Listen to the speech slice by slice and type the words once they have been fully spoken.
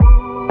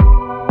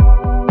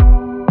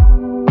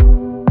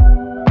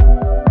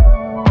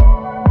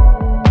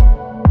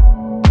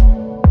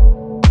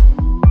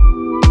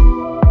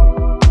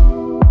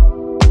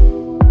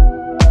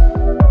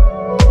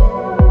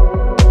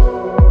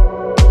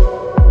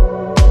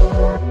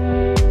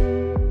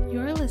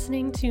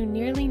to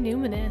Nearly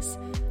Numinous,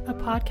 a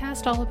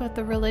podcast all about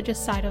the religious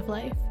side of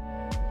life.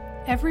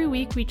 Every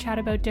week we chat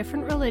about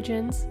different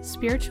religions,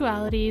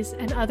 spiritualities,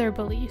 and other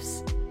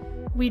beliefs.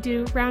 We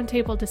do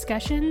roundtable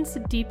discussions,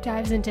 deep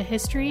dives into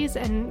histories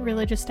and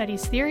religious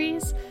studies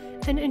theories,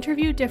 and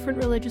interview different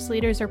religious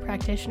leaders or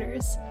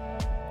practitioners.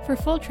 For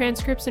full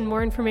transcripts and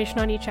more information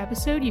on each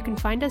episode, you can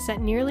find us at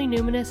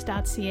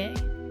nearlynuminous.ca.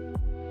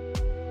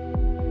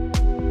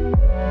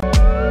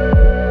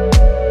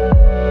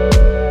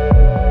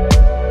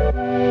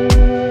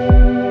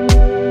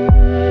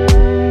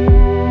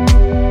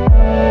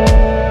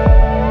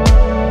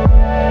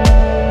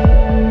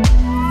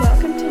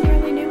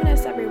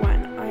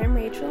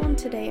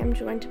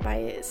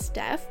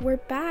 We're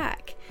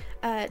back.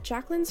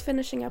 Jacqueline's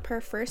finishing up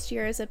her first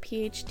year as a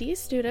PhD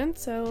student,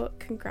 so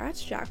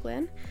congrats,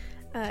 Jacqueline.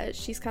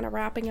 She's kind of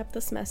wrapping up the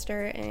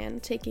semester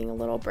and taking a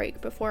little break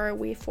before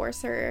we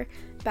force her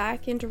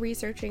back into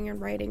researching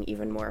and writing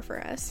even more for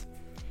us.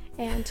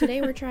 And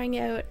today we're trying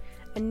out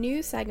a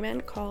new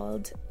segment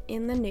called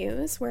In the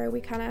News, where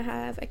we kind of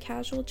have a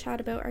casual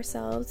chat about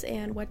ourselves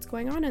and what's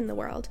going on in the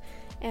world,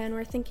 and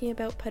we're thinking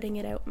about putting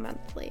it out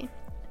monthly.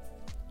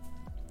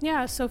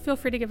 Yeah, so feel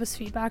free to give us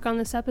feedback on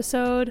this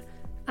episode,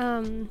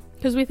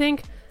 because we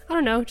think,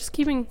 just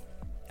keeping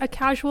a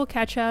casual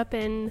catch-up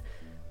and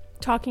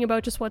talking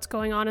about just what's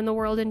going on in the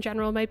world in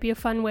general might be a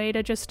fun way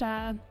to just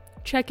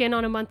check in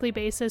on a monthly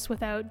basis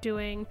without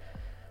doing,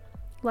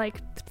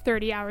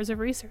 30 hours of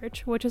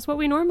research, which is what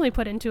we normally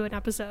put into an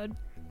episode.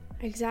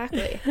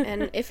 Exactly,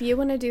 and if you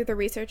want to do the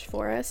research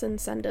for us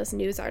and send us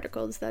news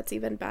articles, that's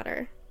even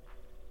better.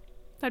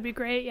 That'd be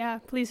great, yeah,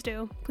 please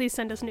do. Please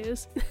send us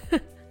news.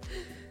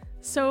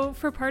 So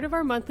for part of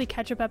our monthly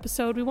catch-up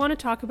episode, we want to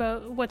talk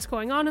about what's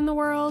going on in the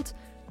world,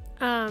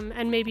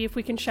 and maybe if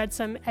we can shed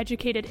some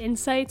educated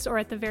insights, or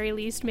at the very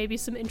least, maybe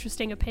some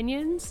interesting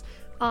opinions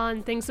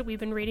on things that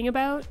we've been reading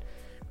about.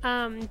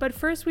 But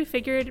first, we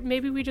figured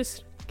maybe we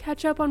just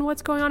catch up on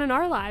what's going on in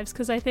our lives,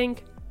 because I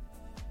think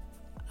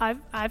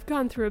I've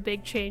gone through a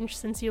big change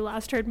since you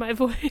last heard my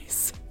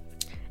voice.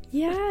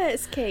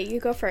 Yes, Kate, you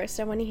go first.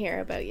 I want to hear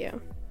about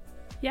you.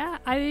 Yeah,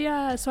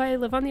 I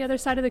live on the other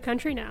side of the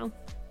country now.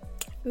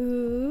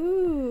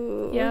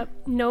 Ooh. Yep.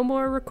 No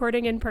more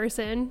recording in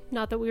person.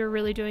 Not that we were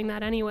really doing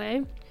that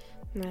anyway.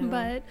 No.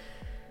 But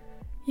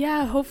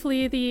yeah,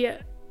 hopefully the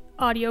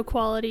audio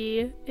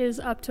quality is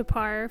up to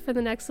par for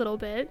the next little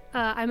bit.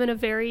 I'm in a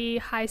very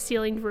high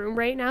ceilinged room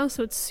right now,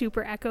 so it's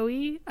super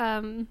echoey.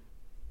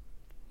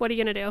 What are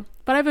you gonna do?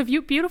 But I have a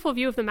beautiful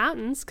view of the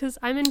mountains because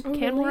I'm in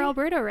Canmore, really?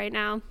 Alberta right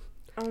now.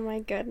 Oh my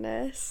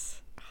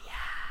goodness.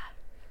 Yeah.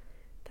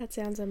 That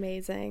sounds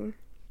amazing.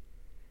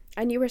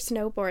 And you were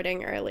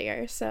snowboarding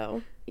earlier,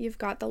 so you've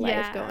got the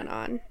life going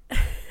on.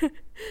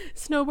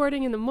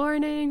 Snowboarding in the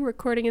morning,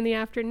 recording in the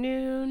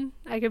afternoon.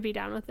 I could be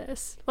down with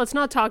this. Let's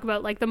not talk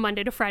about the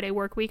Monday to Friday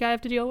work week I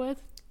have to deal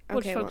with.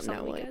 Okay, well,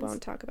 no, we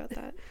won't talk about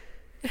that.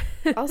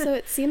 Also,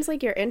 it seems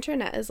like your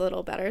internet is a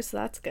little better, so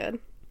that's good.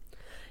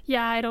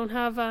 Yeah, I don't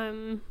have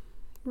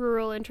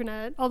rural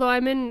internet, although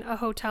I'm in a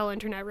hotel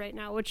internet right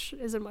now, which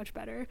isn't much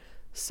better.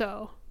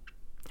 So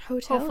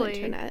hotel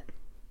internet?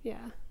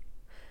 Yeah.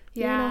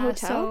 You're in a hotel?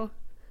 So,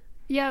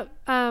 yeah,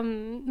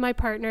 my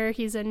partner,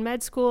 he's in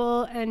med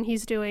school and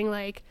he's doing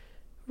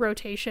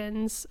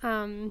rotations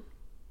all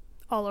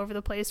over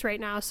the place right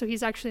now. So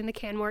he's actually in the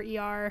Canmore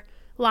ER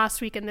last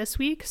week and this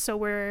week. So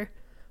we're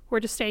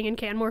just staying in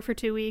Canmore for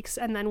 2 weeks,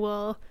 and then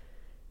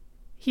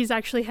he's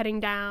actually heading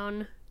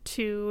down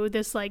to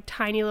this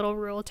tiny little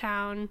rural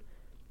town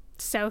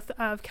south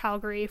of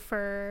Calgary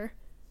for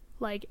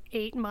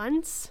 8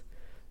 months.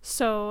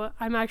 So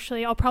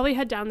I'll probably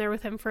head down there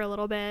with him for a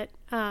little bit,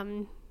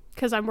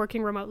 because I'm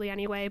working remotely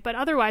anyway. But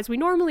otherwise, we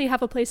normally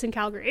have a place in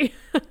Calgary.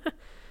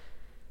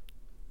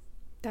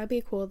 That'd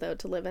be cool, though,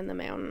 to live in the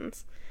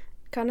mountains.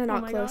 Kind of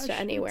not close to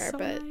anywhere, so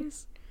but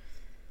nice.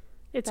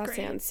 It's that great.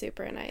 Sounds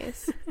super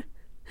nice.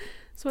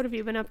 So what have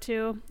you been up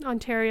to?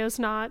 Ontario's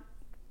not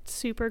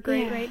super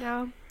great right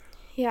now.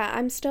 Yeah,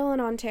 I'm still in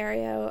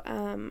Ontario.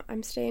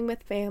 I'm staying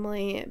with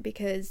family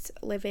because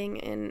living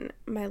in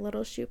my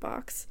little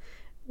shoebox,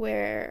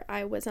 where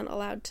I wasn't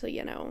allowed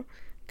to,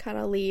 kind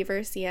of leave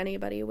or see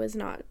anybody, was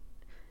not,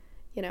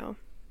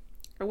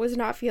 or was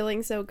not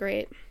feeling so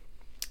great.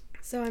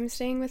 So I'm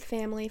staying with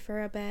family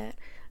for a bit.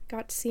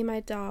 Got to see my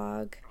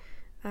dog.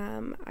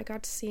 I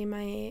got to see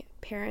my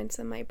parents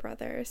and my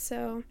brother,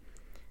 so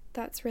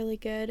that's really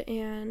good.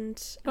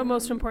 And but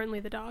most importantly,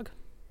 the dog.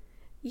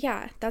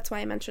 Yeah, that's why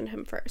I mentioned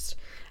him first.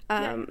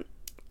 Yeah.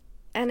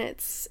 And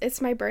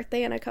it's my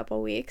birthday in a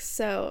couple weeks,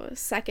 so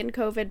second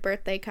COVID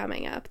birthday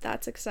coming up.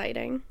 That's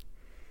exciting.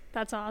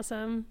 That's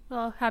awesome.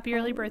 Well, happy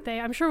early birthday.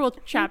 I'm sure we'll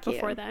chat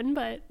before then,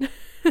 but...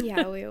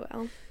 Yeah, we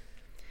will.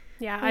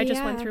 Yeah, I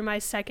just went through my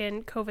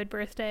second COVID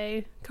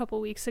birthday a couple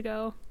weeks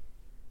ago.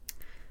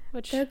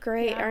 Which they're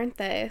great, aren't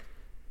they?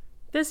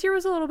 This year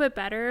was a little bit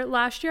better.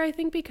 Last year, I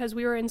think, because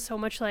we were in so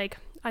much,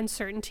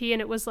 uncertainty,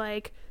 and it was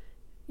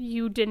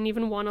you didn't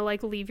even want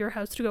to, leave your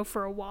house to go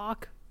for a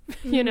walk,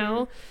 you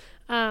know?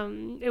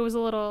 It was a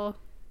little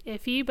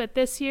iffy, but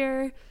this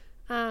year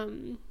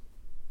I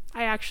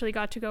actually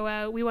got to go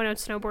out. We went out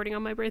snowboarding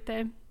on my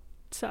birthday.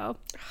 So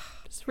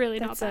it's really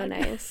not bad.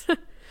 That's so nice.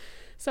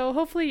 So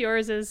hopefully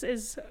yours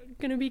is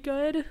going to be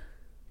good.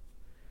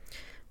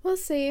 We'll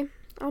see.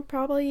 I'll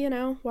probably,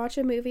 watch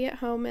a movie at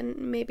home and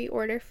maybe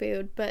order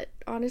food. But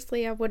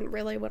honestly, I wouldn't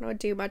really want to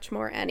do much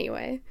more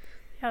anyway.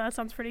 Yeah, that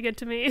sounds pretty good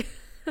to me.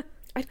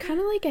 I'd kind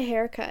of like a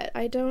haircut.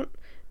 I don't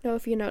know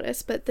if you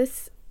noticed, but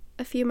this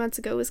a few months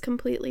ago was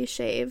completely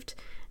shaved.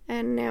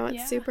 And now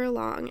it's super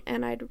long.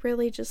 And I'd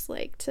really just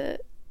like to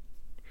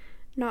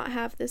not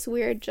have this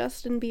weird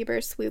Justin Bieber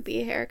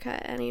swoopy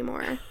haircut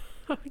anymore.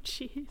 Oh,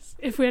 jeez.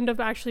 If we end up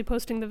actually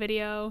posting the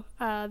video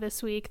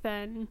this week,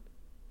 then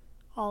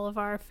all of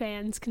our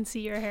fans can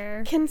see your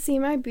hair. Can see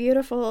my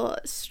beautiful,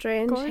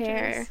 strange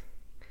hair.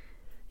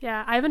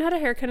 Yeah, I haven't had a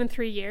haircut in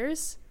 3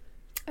 years.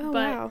 Oh,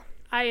 but wow.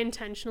 I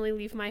intentionally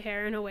leave my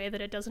hair in a way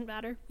that it doesn't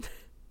matter.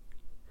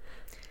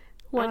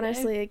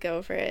 Honestly,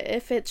 go for it.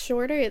 If it's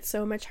shorter, it's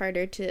so much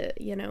harder to,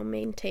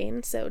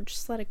 maintain. So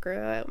just let it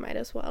grow out, might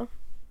as well.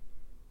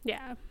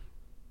 Yeah.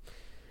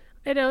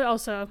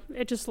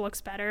 It just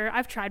looks better.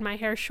 I've tried my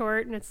hair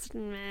short and it's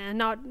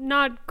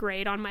not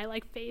great on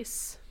my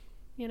face,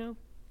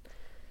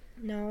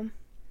 No.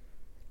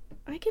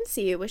 I can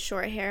see you with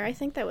short hair. I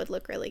think that would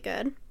look really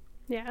good.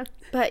 Yeah.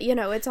 But,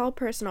 it's all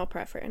personal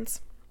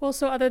preference. Well,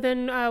 so other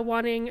than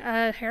wanting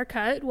a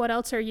haircut, what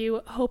else are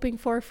you hoping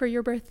for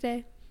your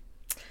birthday?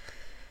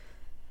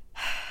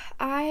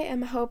 I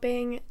am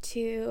hoping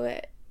to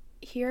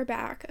hear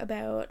back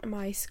about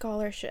my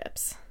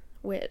scholarships,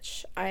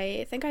 which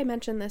I think I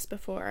mentioned this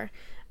before,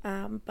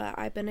 but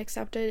I've been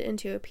accepted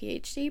into a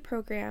PhD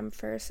program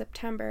for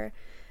September,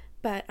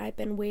 but I've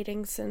been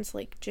waiting since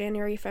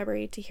January,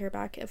 February to hear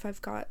back if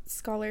I've got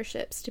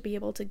scholarships to be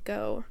able to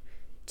go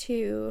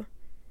to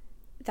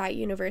that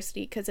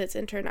university because it's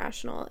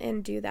international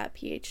and do that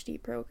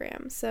PhD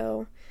program.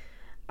 So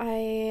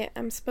I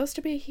am supposed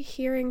to be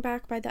hearing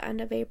back by the end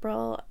of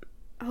April.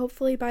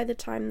 Hopefully by the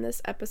time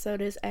this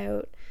episode is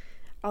out,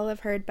 I'll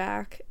have heard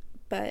back,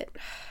 but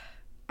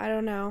I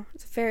don't know.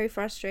 It's very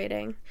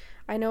frustrating.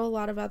 I know a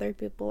lot of other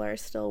people are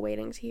still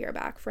waiting to hear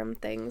back from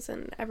things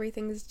and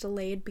everything's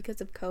delayed because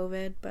of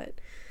COVID, but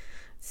it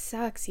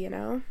sucks,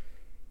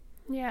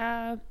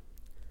 Yeah.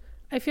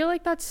 I feel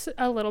like that's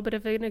a little bit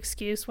of an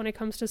excuse when it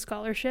comes to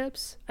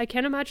scholarships. I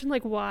can't imagine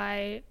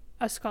why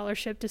a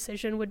scholarship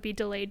decision would be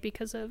delayed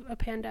because of a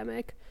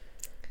pandemic.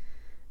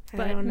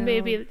 But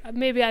maybe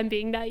I'm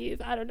being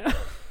naive. I don't know.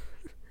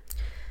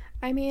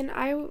 I mean,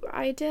 I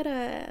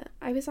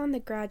was on the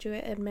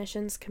graduate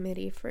admissions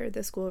committee for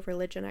the School of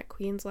Religion at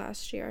Queen's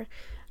last year.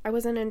 I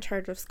wasn't in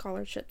charge of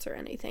scholarships or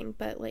anything,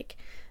 but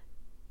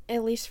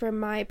at least from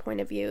my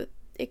point of view,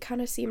 it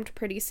kind of seemed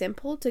pretty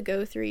simple to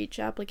go through each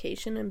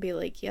application and be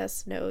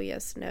yes, no,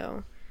 yes,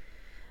 no.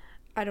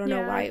 I don't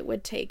know why it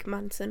would take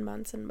months and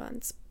months and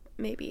months.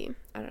 Maybe,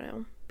 I don't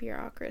know,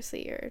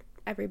 bureaucracy or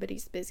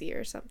everybody's busy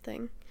or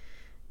something.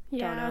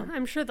 Yeah,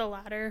 I'm sure the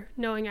latter,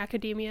 knowing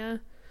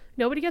academia.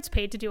 Nobody gets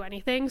paid to do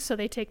anything, so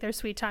they take their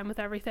sweet time with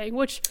everything,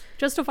 which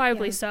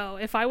justifiably so.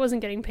 If I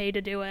wasn't getting paid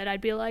to do it,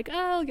 I'd be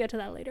I'll get to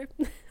that later.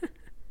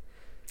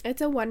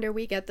 It's a wonder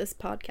we get this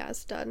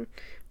podcast done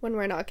when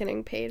we're not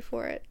getting paid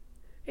for it.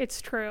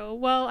 It's true.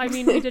 Well, I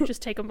mean, we did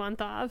just take a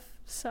month off,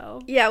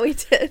 so. Yeah, we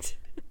did.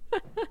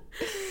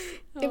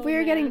 If we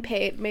were getting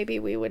paid, maybe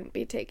we wouldn't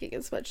be taking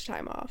as much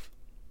time off.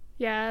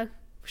 Yeah.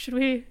 Should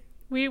we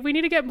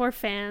need to get more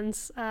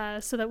fans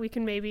so that we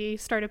can maybe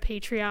start a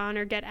Patreon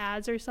or get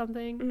ads or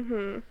something.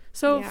 Mm-hmm.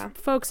 So,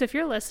 folks, if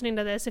you're listening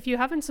to this, if you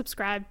haven't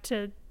subscribed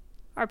to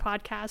our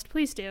podcast,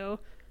 please do,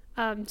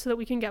 so that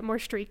we can get more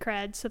street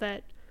cred, so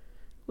that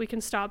we can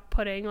stop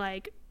putting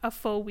a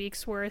full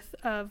week's worth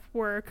of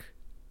work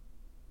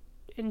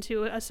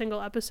into a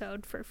single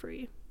episode for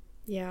free.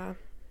 Yeah.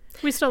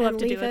 We still love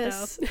to do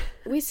it,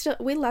 though.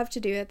 We love to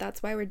do it.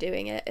 That's why we're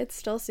doing it. It's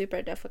still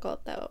super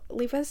difficult, though.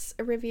 Leave us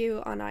a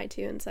review on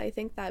iTunes. I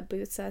think that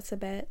boosts us a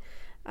bit.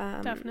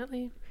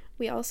 Definitely.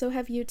 We also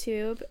have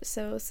YouTube,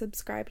 so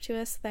subscribe to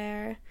us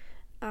there.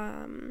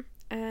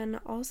 And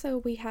also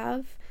we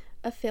have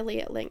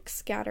affiliate links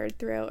scattered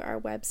throughout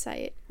our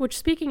website. Which,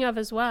 speaking of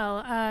as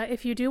well,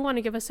 if you do want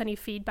to give us any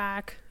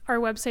feedback, our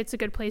website's a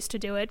good place to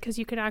do it because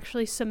you can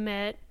actually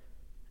submit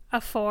a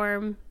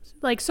form.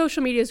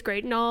 Social media is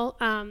great and all,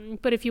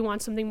 but if you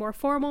want something more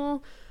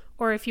formal,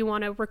 or if you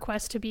want to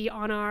request to be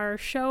on our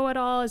show at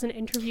all as an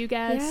interview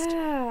guest,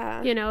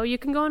 you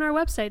can go on our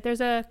website.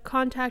 There's a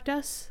contact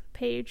us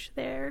page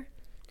there.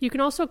 You can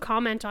also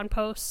comment on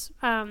posts.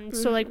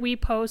 So we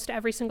post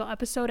every single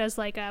episode as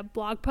a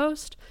blog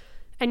post,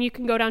 and you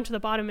can go down to the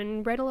bottom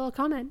and write a little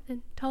comment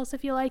and tell us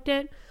if you liked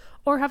it,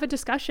 or have a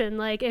discussion.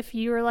 If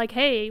you're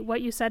hey, what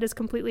you said is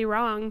completely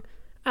wrong.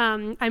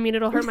 I mean,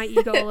 it'll hurt my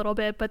ego a little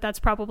bit, but that's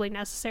probably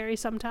necessary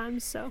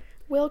sometimes, so.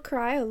 We'll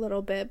cry a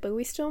little bit, but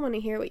we still want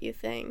to hear what you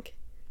think.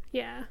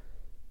 Yeah,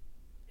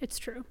 it's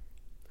true.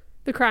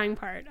 The crying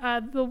part.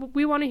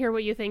 We want to hear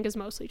what you think is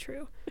mostly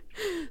true.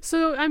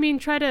 So, I mean,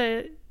 try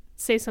to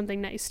say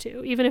something nice,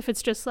 too, even if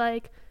it's just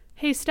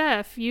hey,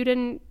 Steph, you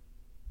didn't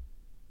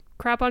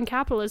crap on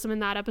capitalism in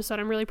that episode.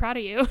 I'm really proud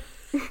of you.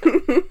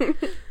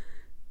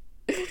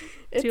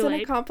 It's an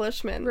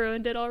accomplishment.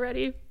 Ruined it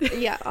already.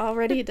 Yeah,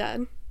 already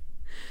done.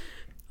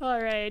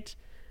 All right.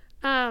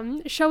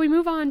 Shall we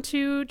move on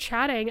to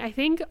chatting? I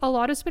think a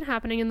lot has been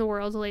happening in the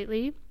world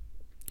lately.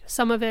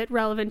 Some of it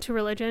relevant to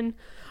religion.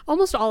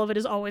 Almost all of it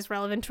is always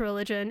relevant to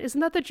religion. Isn't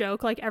that the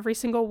joke? Like every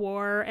single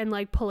war and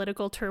like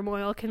political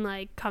turmoil can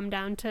like come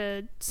down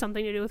to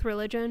something to do with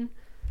religion.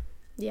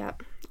 Yeah.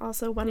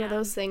 Also one of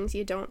those things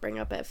you don't bring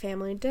up at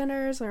family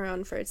dinners or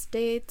on first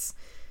dates.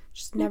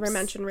 Just never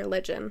mention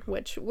religion,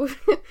 which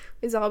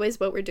is always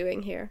what we're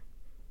doing here.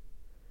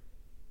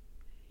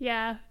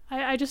 Yeah,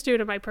 I just do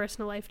it in my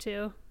personal life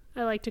too.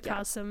 I like to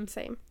cause some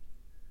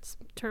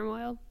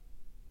turmoil.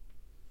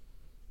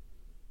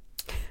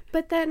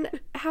 But then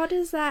how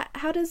does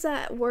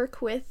that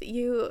work with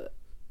you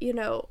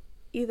know,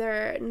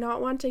 either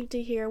not wanting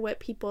to hear what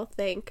people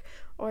think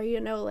or, you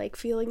know, like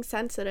feeling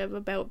sensitive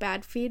about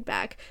bad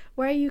feedback?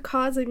 Why are you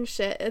causing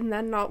shit and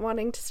then not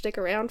wanting to stick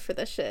around for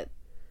the shit?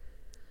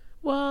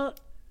 Well,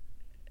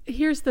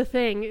 here's the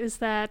thing is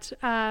that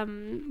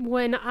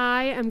when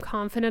I am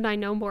confident I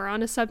know more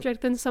on a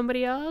subject than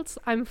somebody else,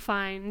 I'm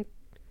fine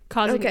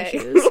causing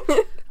issues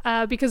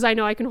because I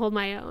know I can hold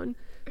my own.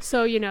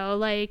 So, you know,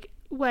 like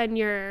when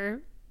your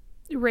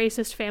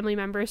racist family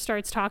member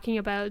starts talking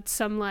about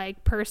some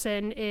like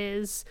person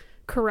is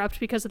corrupt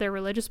because of their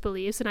religious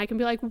beliefs, and I can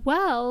be like,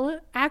 well,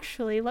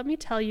 actually, let me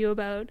tell you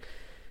about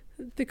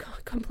the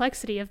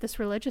complexity of this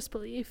religious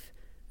belief.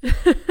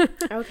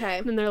 Okay,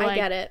 and they're like, I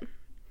get it.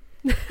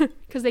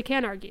 Because they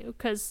can't argue,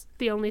 because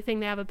the only thing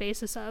they have a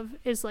basis of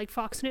is like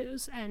Fox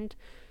News, and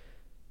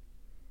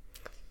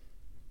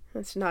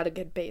that's not a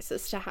good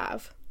basis to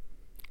have.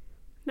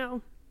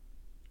 No.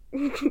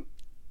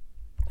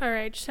 All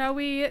right, shall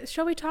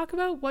we talk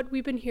about what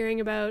we've been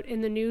hearing about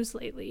in the news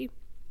lately?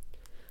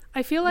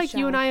 I feel like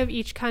you and I have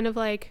each kind of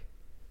like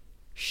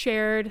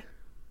shared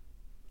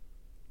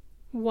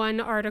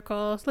one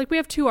article. Like we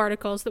have 2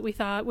 articles that we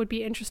thought would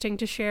be interesting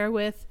to share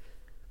with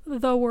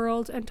the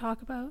world and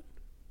talk about.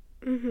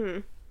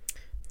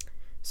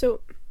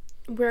 So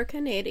we're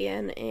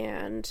Canadian,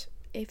 and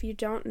if you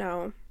don't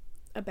know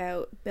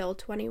about Bill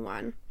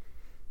 21,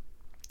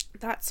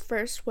 that's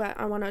first what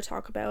I want to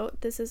talk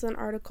about. This is an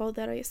article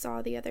that I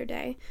saw the other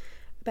day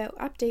about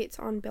updates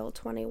on Bill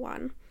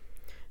 21.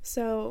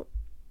 So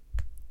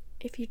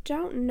if you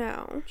don't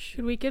know...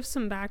 Should we give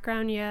some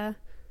background? Yeah.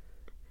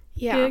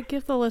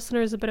 Give the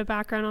listeners a bit of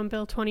background on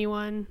Bill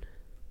 21.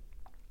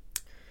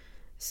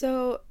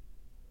 So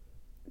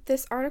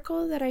this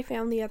article that I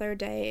found the other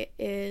day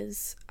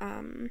is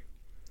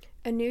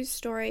a news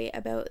story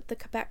about the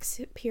Quebec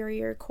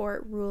Superior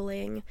Court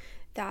ruling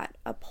that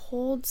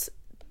upholds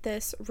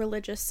this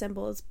religious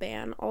symbols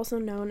ban, also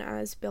known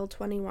as Bill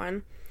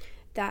 21,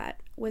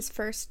 that was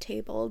first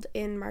tabled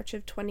in March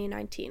of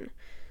 2019.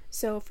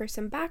 So for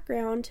some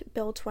background,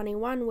 Bill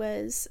 21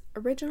 was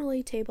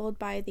originally tabled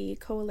by the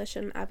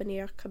Coalition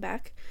Avenir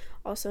Quebec,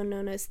 also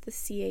known as the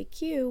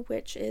CAQ,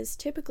 which is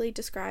typically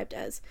described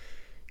as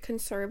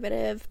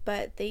conservative,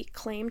 but they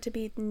claim to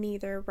be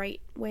neither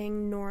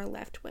right-wing nor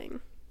left-wing.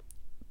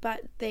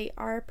 But they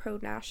are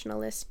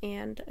pro-nationalist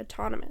and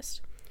autonomous.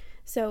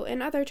 So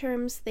in other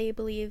terms, they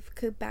believe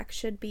Quebec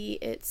should be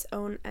its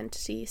own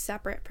entity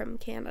separate from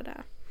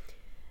Canada.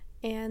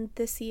 And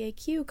the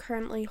CAQ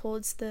currently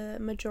holds the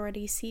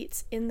majority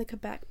seats in the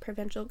Quebec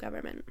provincial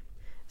government.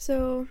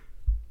 So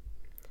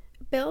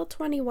Bill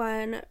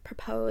 21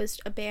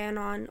 proposed a ban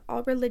on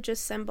all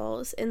religious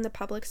symbols in the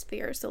public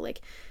sphere. So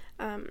like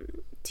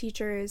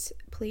teachers,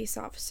 police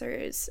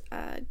officers,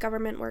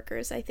 government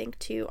workers, I think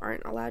too,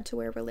 aren't allowed to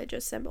wear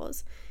religious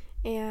symbols.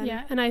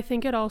 And I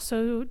think it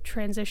also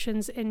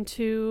transitions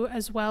into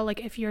as well,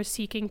 like if you're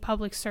seeking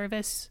public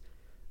service,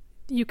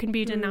 you can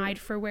be denied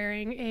for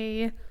wearing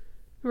a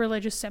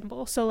religious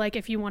symbol. So like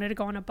if you wanted to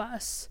go on a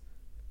bus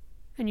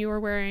and you were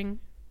wearing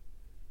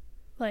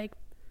like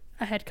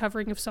a head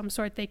covering of some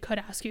sort, they could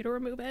ask you to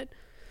remove it.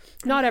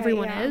 Not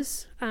everyone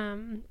is,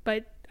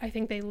 but I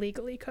think they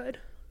legally could.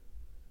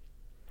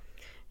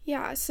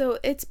 Yeah, so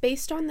it's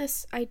based on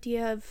this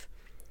idea of,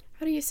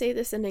 how do you say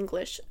this in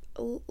English?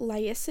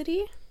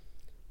 Laicity,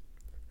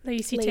 I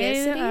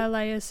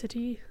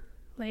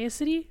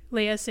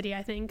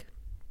think.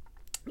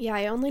 Yeah,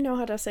 I only know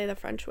how to say the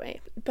French way,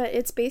 but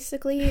it's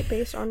basically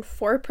based on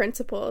 4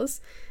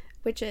 principles,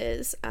 which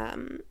is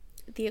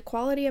the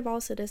equality of all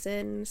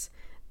citizens,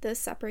 the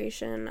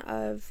separation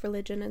of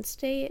religion and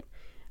state,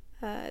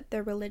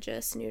 the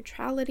religious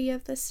neutrality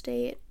of the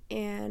state,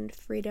 and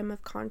freedom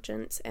of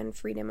conscience and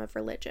freedom of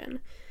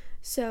religion.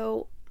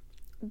 So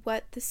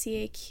what the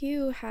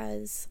CAQ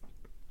has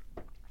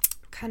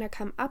kind of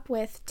come up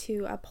with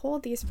to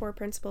uphold these 4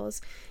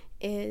 principles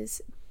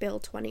is Bill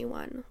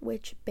 21,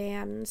 which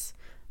bans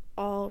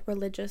all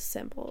religious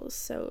symbols.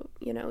 So,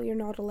 you know, you're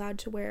not allowed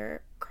to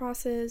wear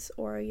crosses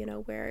or, you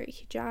know, wear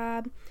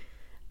hijab.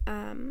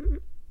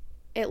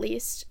 At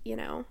least, you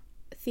know,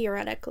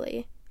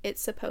 theoretically,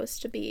 it's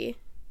supposed to be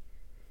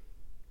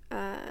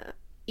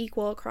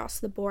equal across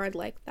the board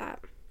like that.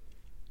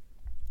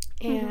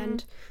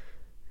 And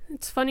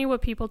it's funny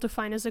what people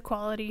define as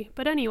equality.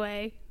 But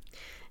anyway.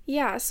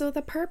 Yeah, so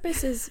the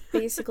purpose is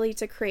basically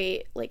to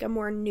create like a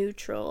more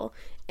neutral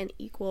and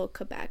equal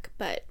Quebec,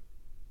 but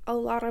a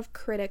lot of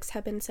critics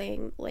have been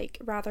saying, like,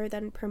 rather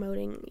than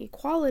promoting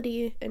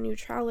equality and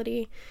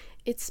neutrality,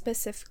 it's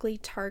specifically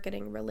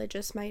targeting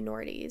religious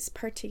minorities,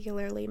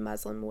 particularly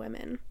Muslim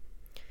women.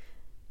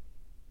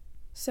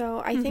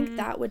 So I think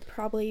that would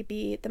probably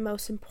be the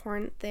most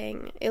important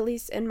thing, at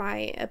least in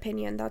my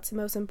opinion. That's the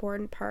most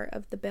important part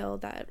of the bill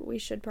that we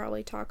should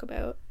probably talk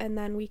about, and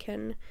then we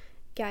can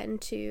get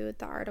into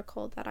the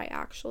article that I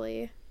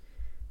actually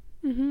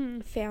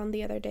found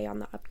the other day on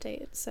the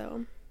update.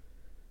 So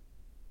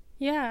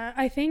yeah,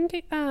 I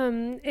think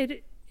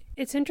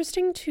it's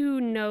interesting to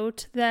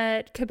note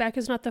that Quebec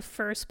is not the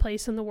first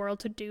place in the world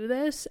to do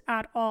this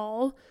at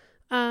all.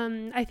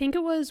 I think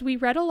we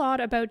read a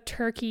lot about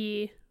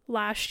Turkey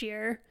last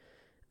year,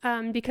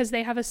 because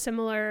they have a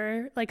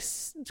similar, like,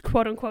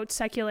 quote unquote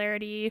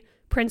secularity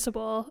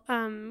principle,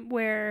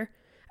 where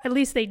at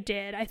least they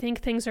did. I think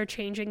things are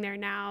changing there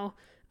now.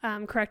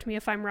 Correct me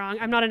if I'm wrong.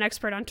 I'm not an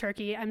expert on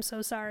Turkey. I'm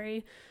so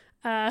sorry.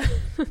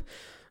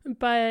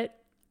 But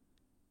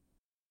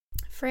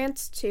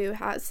France too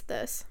has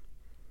this.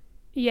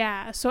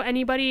 Yeah, so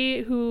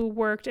anybody who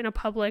worked in a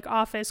public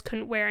office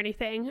couldn't wear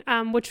anything,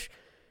 which,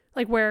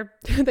 like, where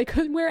they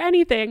couldn't wear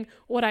anything.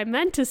 What I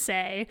meant to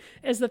say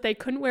is that they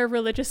couldn't wear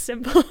religious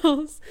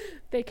symbols.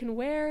 They can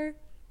wear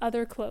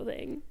other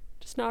clothing,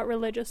 just not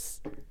religious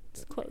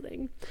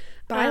clothing.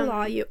 By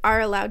law, you are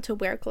allowed to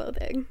wear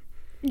clothing.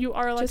 You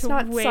are allowed just to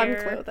not wear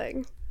some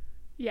clothing.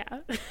 Yeah.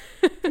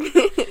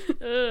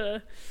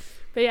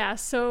 But yeah,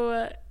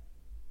 so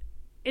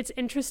it's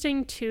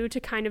interesting too to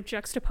kind of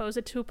juxtapose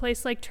it to a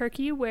place like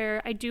Turkey,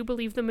 where I do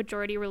believe the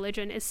majority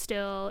religion is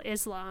still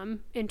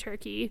Islam in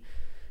Turkey.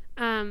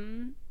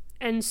 And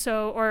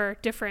so, or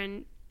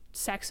different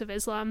sects of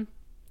Islam.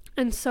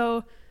 And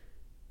so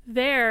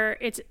there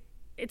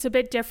it's a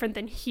bit different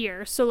than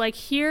here. So, like,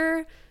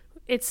 here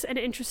it's an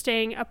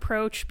interesting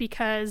approach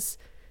because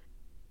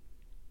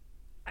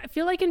I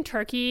feel like in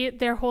Turkey,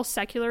 their whole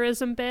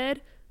secularism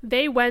bid,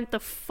 they went the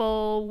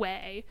full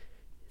way.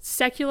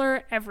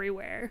 Secular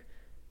everywhere,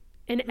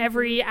 in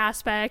every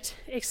aspect,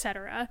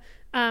 etc.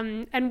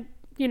 And,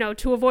 you know,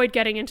 to avoid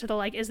getting into the,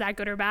 like, is that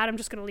good or bad, I'm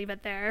just going to leave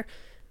it there.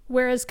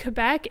 Whereas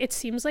Quebec, it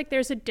seems like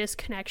there's a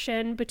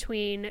disconnection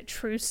between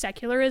true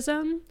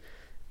secularism.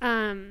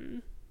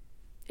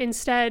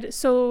 Instead,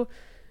 so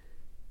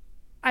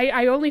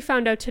I only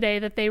found out today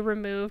that they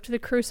removed the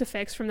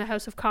crucifix from the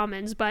House of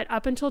Commons, but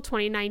up until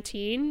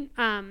 2019,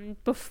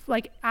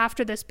 like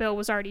after this bill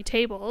was already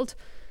tabled,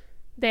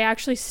 they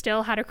actually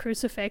still had a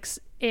crucifix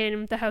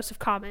in the House of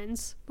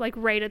Commons, like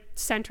right at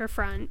center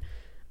front.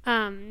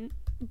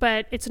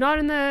 But it's not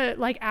in the,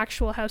 like,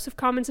 actual House of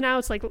Commons now.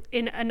 It's, like,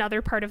 in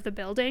another part of the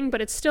building,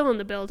 but it's still in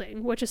the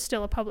building, which is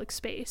still a public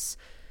space.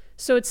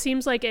 So it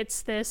seems like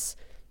it's this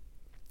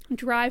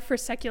drive for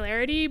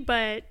secularity,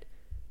 but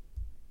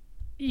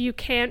you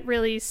can't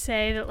really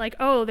say that, like,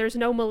 oh, there's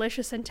no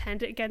malicious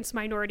intent against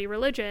minority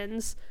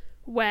religions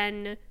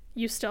when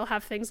you still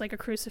have things like a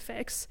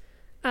crucifix.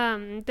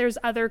 There's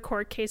other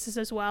court cases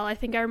as well. I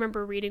think I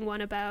remember reading one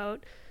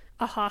about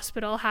a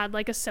hospital had,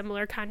 like, a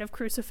similar kind of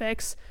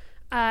crucifix.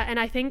 And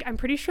I'm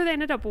pretty sure they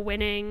ended up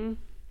winning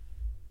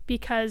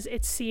because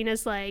it's seen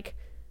as, like,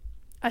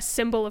 a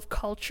symbol of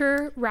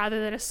culture rather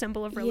than a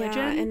symbol of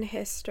religion. Yeah, and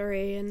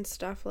history and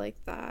stuff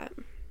like that.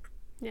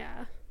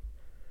 Yeah.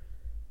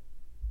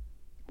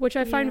 Which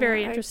I find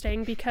very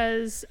interesting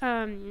because,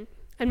 and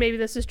maybe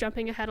this is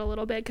jumping ahead a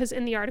little bit, because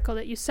in the article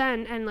that you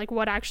sent and, like,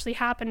 what actually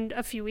happened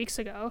a few weeks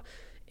ago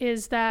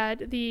is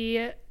that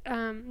the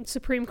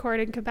Supreme Court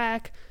in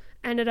Quebec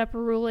ended up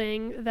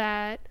ruling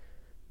that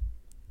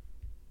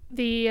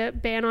the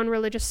ban on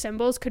religious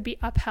symbols could be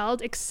upheld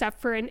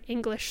except for in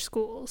English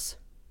schools.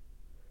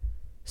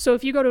 So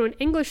if you go to an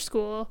English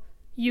school,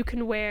 you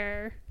can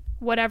wear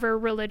whatever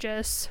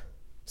religious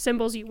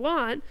symbols you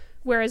want,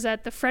 whereas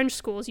at the French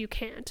schools, you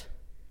can't.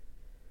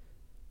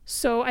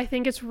 So I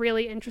think it's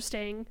really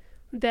interesting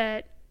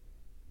that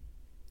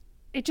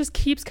it just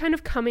keeps kind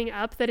of coming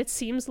up that it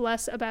seems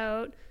less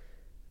about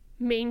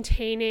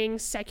maintaining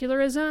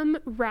secularism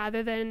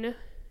rather than,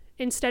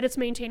 instead it's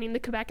maintaining the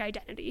Quebec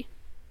identity.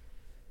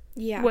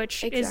 Yeah,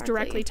 which exactly. is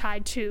directly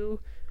tied to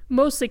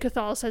mostly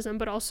Catholicism,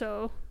 but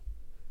also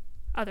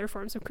other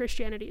forms of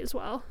Christianity as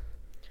well.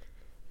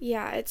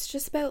 Yeah, it's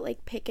just about,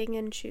 like, picking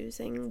and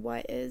choosing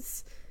what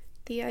is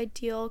the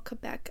ideal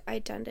Quebec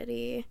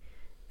identity.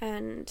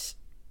 And,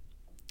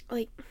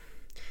 like,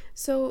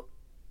 so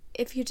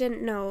if you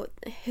didn't know,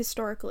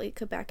 historically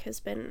Quebec has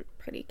been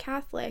pretty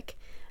Catholic,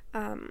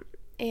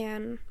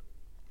 and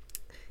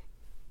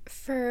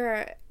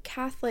for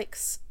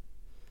Catholics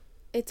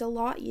it's a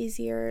lot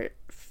easier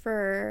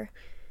for,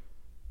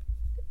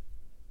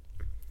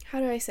 how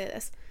do I say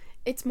this?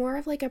 It's more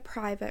of, like, a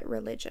private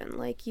religion.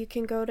 Like, you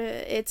can go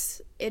to,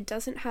 it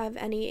doesn't have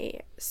any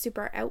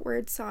super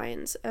outward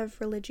signs of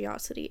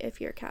religiosity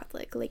if you're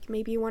Catholic. Like,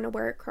 maybe you want to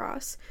wear a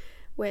cross,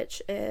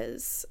 which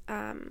is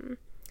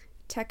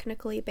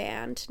technically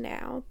banned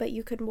now, but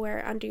you could wear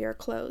it under your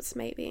clothes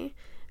maybe,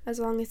 as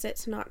long as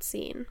it's not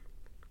seen.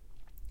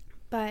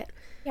 But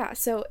yeah,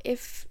 so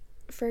if,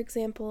 for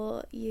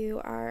example,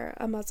 you are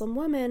a Muslim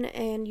woman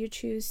and you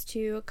choose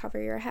to cover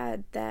your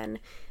head, then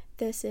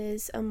this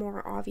is a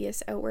more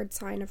obvious outward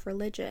sign of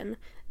religion,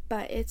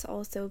 but it's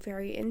also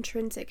very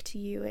intrinsic to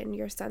you and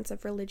your sense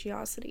of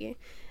religiosity.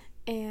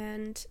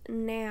 And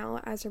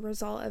now, as a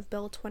result of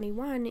Bill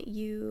 21,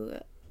 you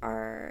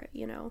are,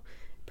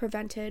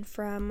 prevented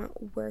from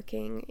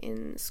working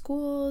in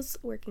schools,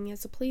 working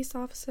as a police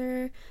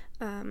officer,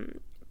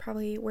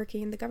 probably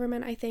working in the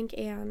government, I think,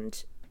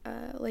 and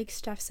like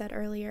Steph said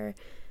earlier,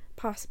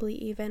 possibly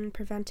even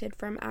prevented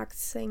from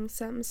accessing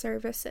some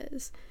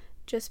services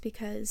just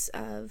because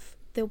of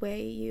the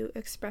way you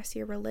express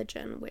your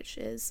religion, which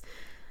is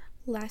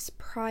less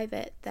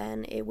private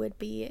than it would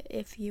be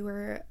if you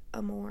were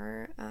a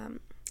more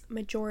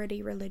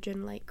majority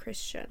religion like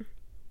Christian.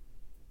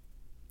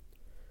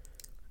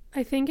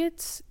 I think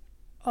it's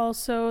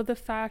also the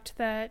fact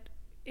that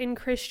in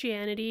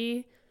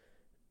Christianity,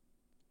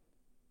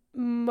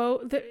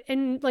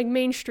 in like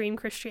mainstream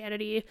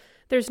Christianity,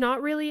 there's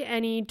not really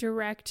any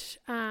direct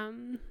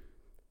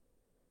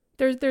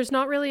there's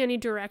not really any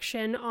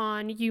direction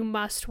on you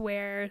must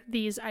wear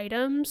these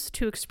items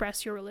to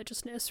express your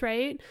religiousness,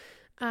 right?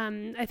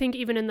 I think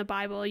even in the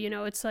Bible,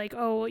 it's like,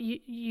 oh,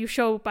 you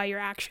show by your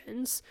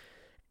actions.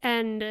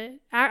 And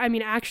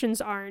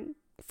actions aren't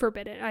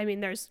forbidden. I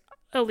mean, there's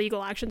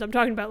illegal actions. I'm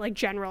talking about like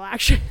general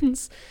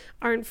actions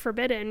aren't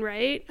forbidden,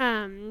 right?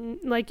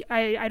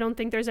 I don't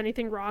think there's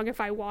anything wrong if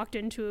I walked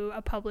into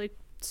a public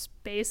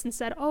space and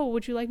said, oh,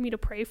 would you like me to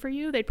pray for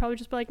you? They'd probably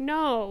just be like,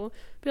 no.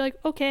 Be like,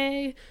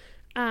 okay.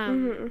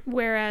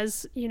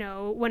 Whereas,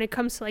 when it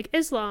comes to like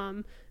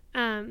Islam,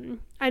 and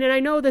I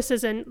know this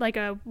isn't like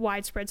a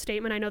widespread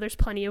statement. I know there's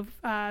plenty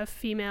of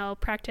female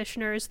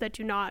practitioners that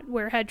do not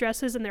wear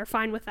headdresses and they're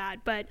fine with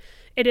that, but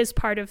it is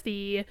part of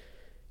the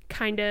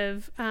kind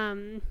of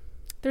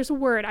there's a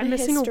word, I'm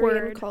missing a word.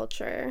 History and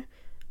culture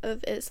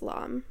of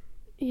Islam.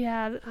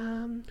 Yeah.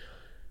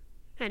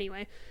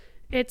 Anyway,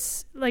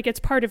 it's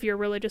part of your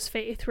religious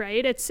faith,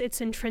 right? It's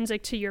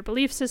intrinsic to your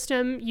belief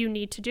system. You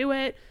need to do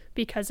it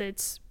because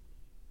it's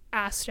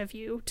asked of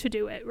you to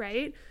do it,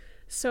 right?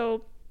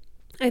 So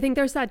I think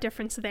there's that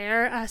difference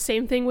there.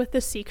 Same thing with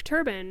the Sikh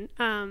turban.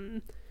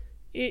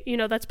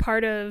 That's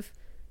part of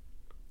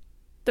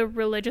the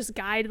religious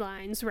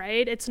guidelines,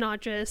 right? It's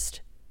not just,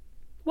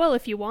 well,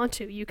 if you want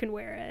to, you can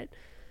wear it.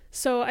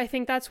 So I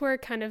think that's where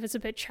it kind of is a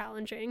bit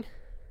challenging.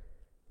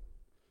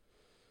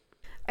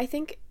 I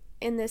think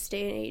in this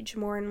day and age,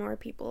 more and more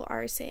people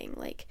are saying,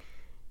 like,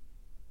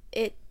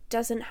 it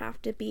doesn't have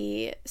to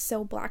be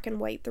so black and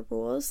white, the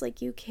rules.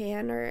 Like, you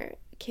can or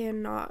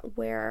cannot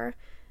wear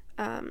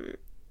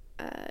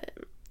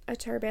a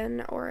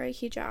turban or a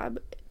hijab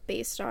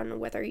based on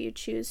whether you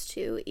choose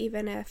to,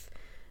 even if,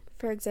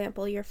 for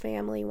example, your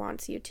family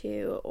wants you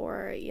to,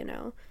 or,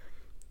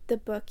 the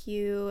book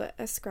you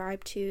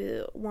ascribe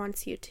to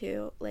wants you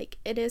to. Like,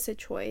 it is a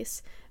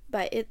choice,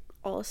 but it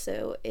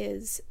also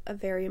is a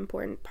very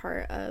important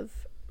part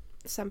of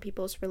some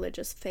people's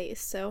religious faith,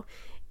 so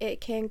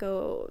it can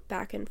go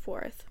back and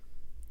forth.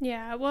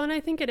 Yeah, well, and I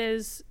think it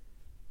is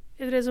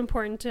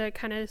important to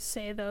kind of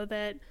say, though,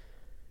 that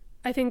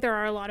I think there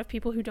are a lot of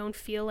people who don't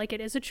feel like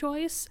it is a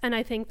choice, and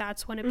I think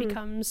that's when it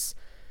becomes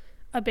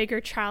a bigger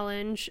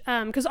challenge,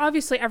 because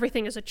obviously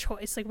everything is a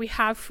choice. Like, we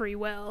have free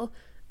will.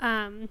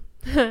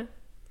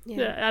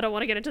 Yeah. I don't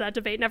want to get into that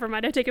debate. Never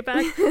mind, I take it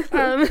back.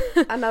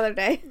 Another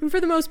day. For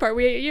the most part,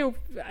 we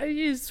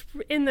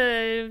in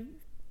the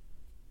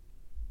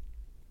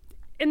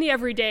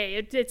everyday,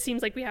 it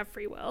seems like we have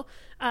free will.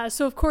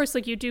 So of course,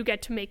 like, you do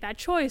get to make that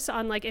choice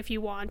on, like, if you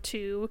want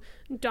to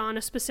don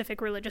a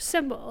specific religious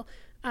symbol.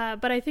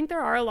 But I think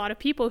there are a lot of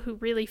people who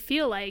really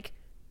feel like,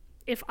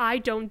 if I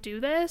don't do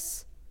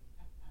this,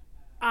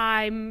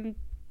 I'm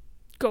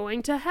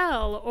going to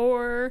hell,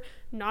 or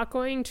not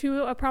going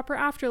to a proper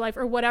afterlife,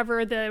 or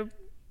whatever the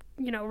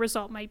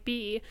result might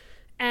be.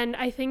 And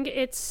I think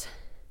that's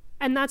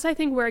I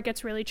think where it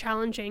gets really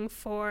challenging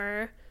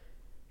for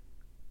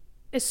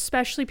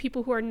especially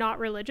people who are not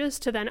religious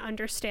to then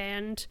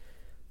understand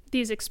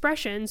these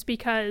expressions,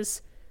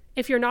 because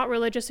if you're not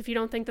religious, if you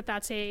don't think that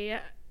that's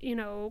a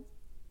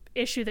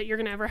issue that you're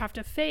gonna ever have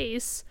to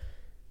face,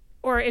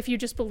 or if you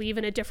just believe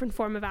in a different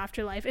form of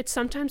afterlife, it's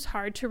sometimes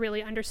hard to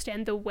really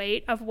understand the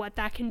weight of what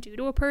that can do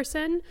to a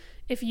person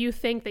if you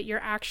think that your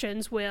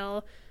actions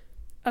will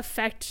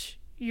affect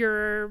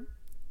your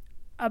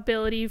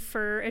ability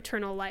for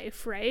eternal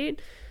life,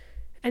 right?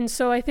 And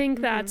so I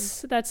think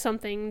that's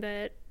something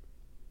that,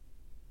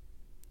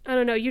 I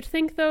don't know, you'd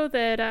think, though,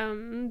 that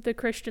the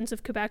Christians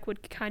of Quebec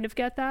would kind of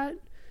get that,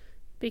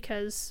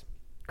 because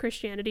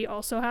Christianity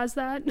also has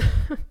that.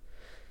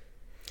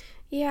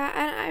 Yeah,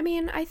 and I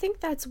mean, I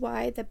think that's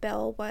why the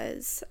bill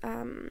was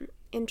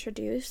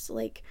introduced,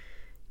 like,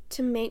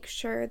 to make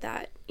sure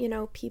that,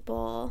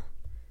 people,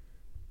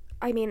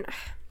 I mean,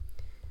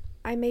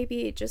 I may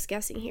be just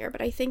guessing here,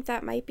 but I think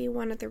that might be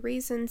one of the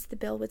reasons the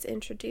bill was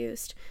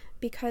introduced,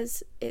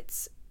 because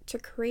it's to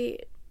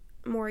create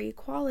more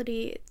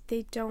equality.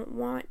 They don't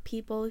want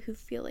people who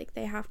feel like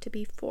they have to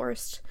be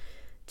forced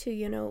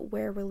to,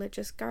 wear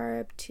religious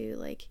garb,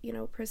 to,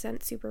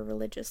 present super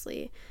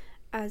religiously,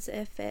 as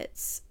if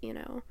it's,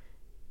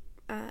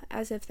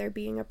 as if they're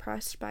being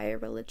oppressed by a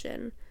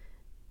religion.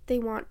 They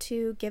want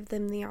to give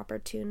them the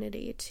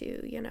opportunity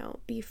to,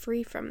 be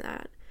free from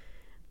that,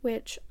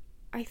 which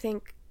I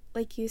think,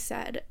 like you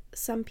said,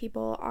 some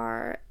people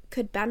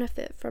could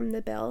benefit from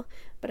the bill,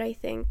 but I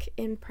think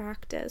in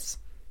practice,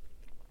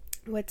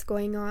 what's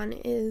going on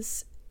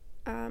is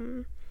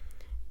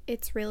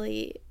it's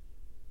really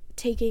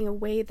taking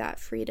away that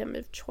freedom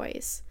of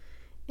choice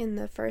in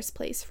the first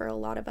place for a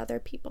lot of other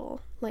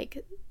people.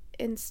 Like,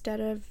 instead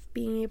of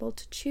being able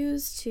to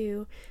choose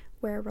to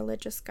wear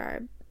religious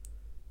garb,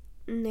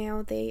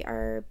 now they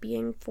are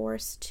being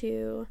forced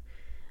to,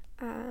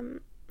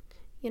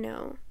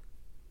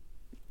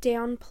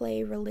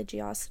 downplay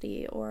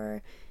religiosity,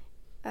 or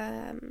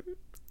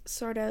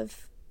sort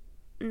of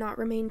not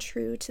remain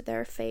true to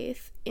their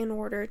faith in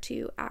order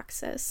to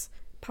access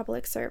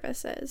public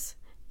services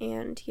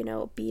and,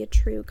 be a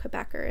true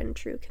Quebecer and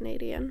true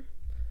Canadian.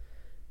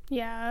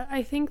 Yeah,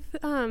 I think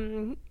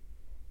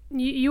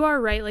you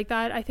are right. Like,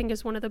 that, I think,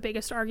 is one of the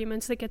biggest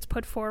arguments that gets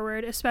put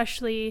forward,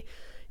 especially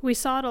we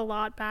saw it a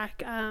lot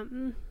back,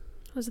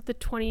 was it the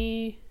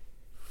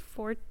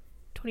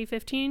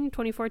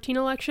 2014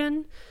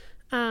 election?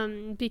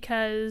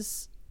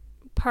 Because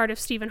part of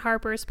Stephen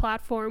Harper's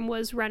platform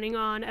was running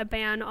on a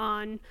ban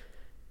on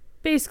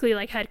basically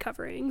like head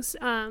coverings,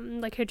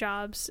 like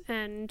hijabs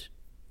and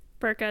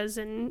burqas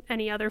and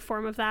any other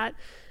form of that.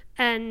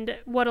 And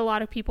what a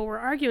lot of people were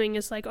arguing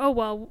is like, oh,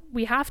 well,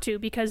 we have to,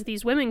 because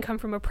these women come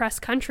from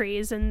oppressed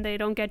countries and they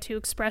don't get to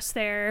express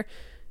their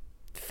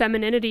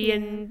femininity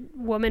and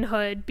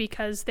womanhood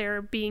because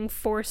they're being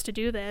forced to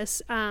do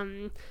this.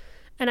 And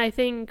I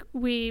think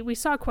we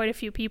saw quite a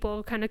few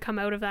people kind of come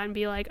out of that and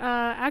be like,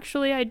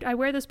 actually, I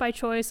wear this by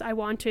choice. I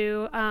want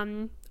to.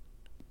 I'm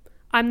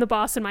the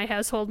boss in my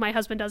household. My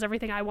husband does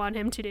everything I want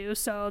him to do,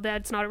 so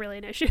that's not really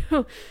an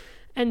issue.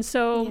 And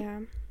so, yeah.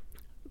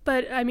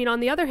 But I mean,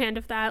 on the other hand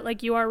of that,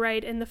 like, you are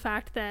right in the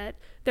fact that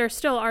there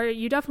still are,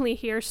 you definitely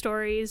hear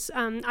stories.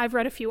 I've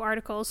read a few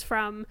articles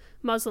from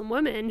Muslim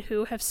women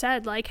who have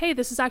said like, hey,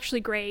 this is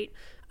actually great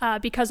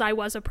because I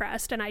was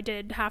oppressed and I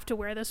did have to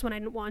wear this when I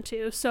didn't want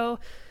to. So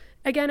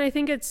again, I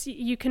think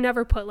you can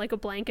never put like a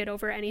blanket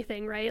over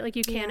anything, right? Like,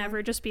 you can't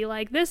ever just be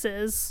like, this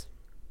is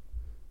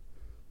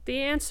the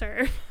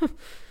answer,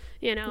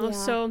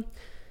 So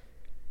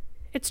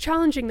it's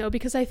challenging though,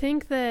 because I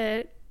think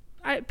that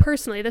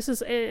personally, this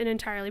is an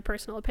entirely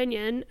personal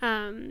opinion,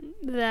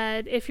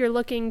 that if you're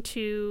looking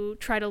to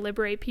try to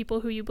liberate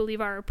people who you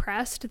believe are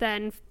oppressed,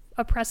 then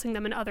oppressing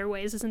them in other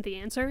ways isn't the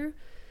answer.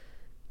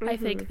 Mm-hmm. I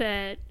think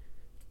that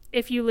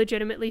if you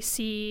legitimately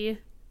see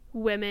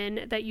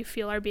women that you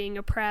feel are being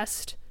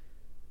oppressed,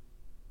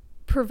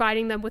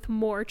 providing them with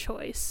more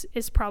choice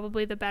is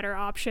probably the better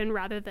option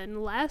rather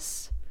than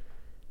less.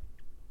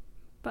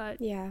 But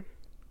yeah,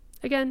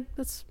 again,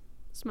 that's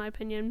my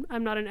opinion.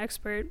 I'm not an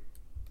expert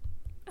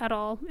at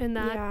all in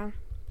that. Yeah.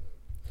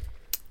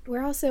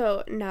 We're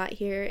also not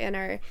here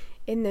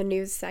in the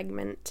news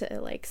segment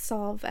to like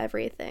solve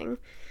everything.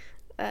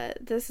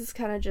 This is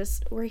kind of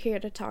just, we're here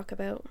to talk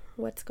about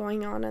what's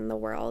going on in the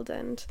world,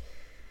 and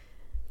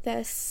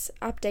this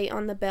update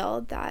on the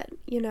bill that,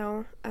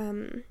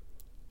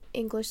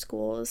 English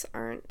schools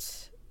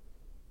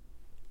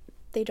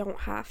they don't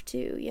have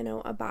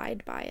to,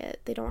 abide by it.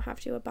 They don't have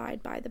to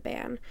abide by the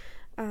ban.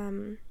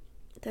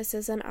 This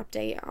is an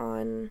update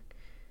on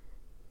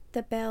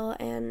the bill,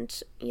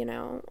 and,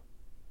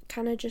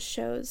 kind of just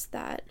shows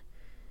that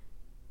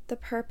the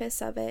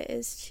purpose of it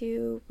is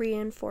to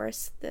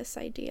reinforce this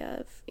idea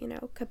of,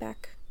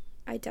 Quebec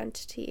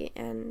identity,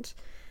 and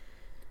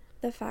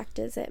the fact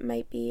is it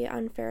might be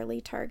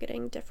unfairly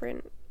targeting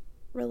different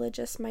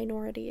religious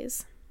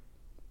minorities.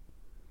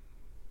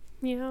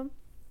 Yeah.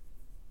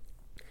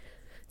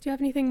 Do you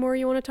have anything more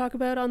you want to talk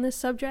about on this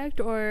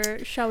subject, or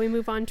shall we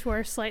move on to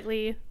our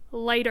slightly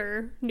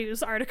lighter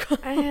news article?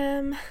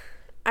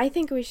 I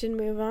think we should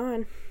move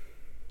on.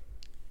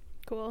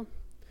 Cool.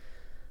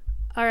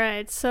 All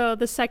right, so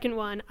the second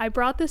one, I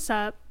brought this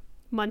up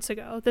months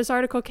ago. This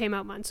article came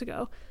out months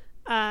ago.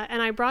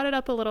 And I brought it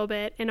up a little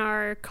bit in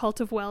our Cult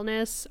of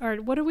Wellness,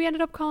 or what did we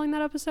ended up calling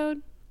that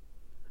episode?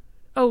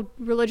 Oh,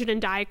 Religion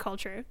and Diet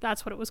Culture.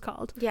 That's what it was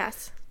called.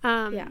 Yes.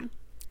 Yeah.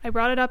 I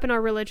brought it up in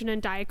our Religion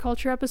and Diet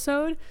Culture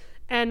episode,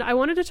 and I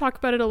wanted to talk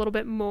about it a little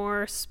bit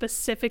more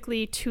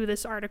specifically to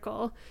this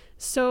article.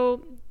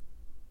 So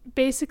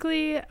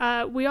basically,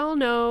 we all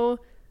know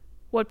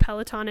what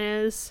Peloton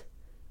is.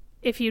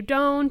 If you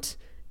don't,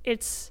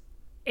 it's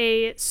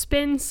a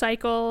spin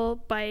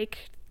cycle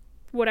bike,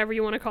 whatever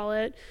you want to call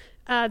it,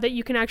 that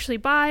you can actually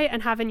buy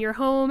and have in your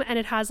home, and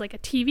it has like a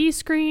TV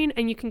screen,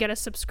 and you can get a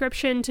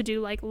subscription to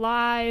do like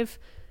live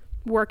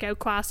workout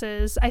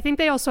classes. I think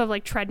they also have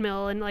like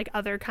treadmill and like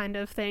other kind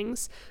of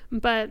things,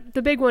 but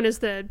the big one is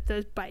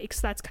the bikes.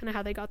 That's kind of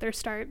how they got their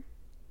start,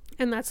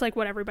 and that's like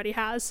what everybody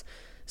has.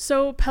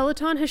 So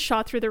Peloton has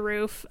shot through the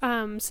roof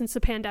since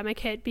the pandemic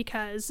hit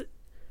because,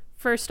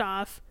 first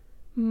off,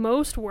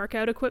 most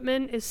workout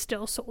equipment is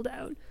still sold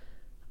out.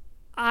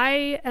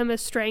 I am a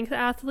strength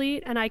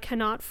athlete and I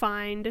cannot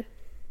find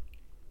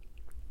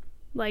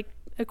like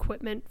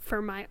equipment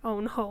for my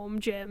own home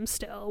gym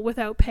still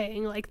without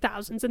paying like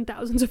thousands and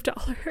thousands of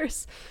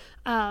dollars.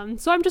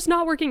 So I'm just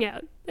not working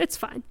out. It's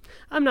fine.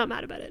 I'm not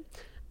mad about it.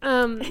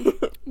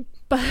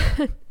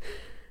 But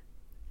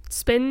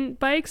spin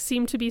bikes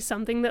seem to be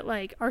something that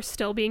like are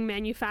still being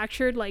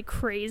manufactured like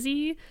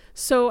crazy.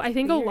 So I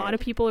think Weird. a lot of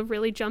people have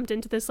really jumped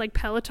into this like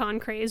Peloton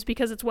craze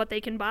because it's what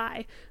they can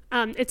buy.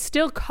 It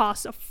still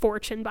costs a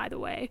fortune, by the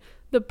way.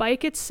 The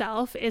bike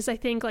itself is, I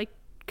think, like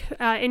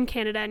in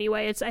Canada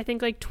anyway, it's I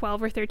think like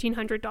 $1,200 or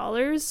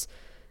 $1,300,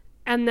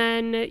 and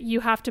then you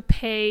have to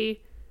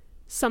pay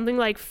something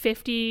like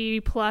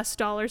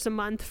 $50+ a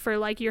month for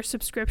like your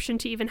subscription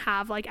to even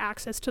have like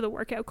access to the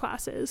workout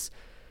classes.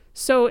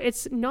 So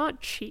it's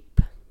not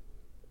cheap.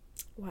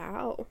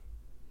 Wow.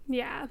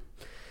 Yeah.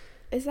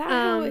 Is that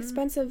how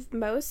expensive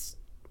most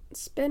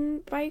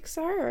spin bikes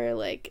are, or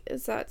like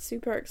is that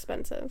super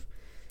expensive?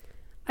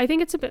 I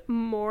think it's a bit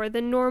more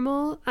than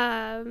normal.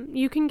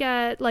 You can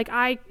get like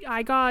I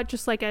got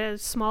just like a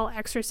small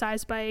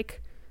exercise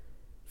bike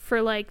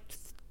for like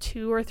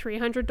 $200 or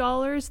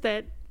 $300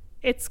 that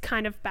it's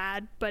kind of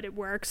bad, but it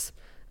works.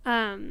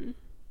 You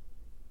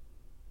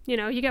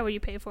know, you get what you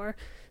pay for.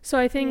 So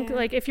I think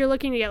like if you're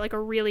looking to get like a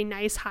really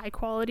nice high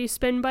quality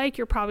spin bike,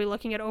 you're probably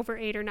looking at over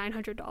 $800 or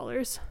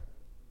 $900.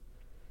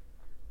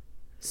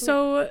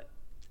 So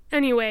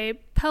anyway,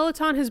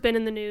 Peloton has been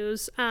in the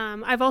news.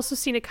 I've also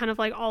seen it kind of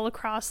like all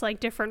across like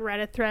different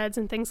Reddit threads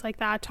and things like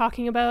that,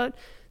 talking about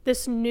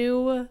this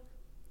new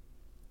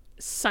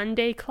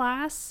Sunday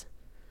class.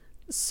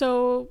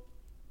 So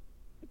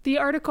the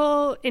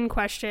article in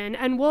question,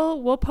 and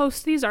we'll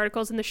post these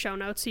articles in the show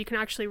notes so you can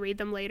actually read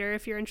them later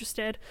if you're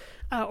interested,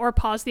 or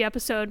pause the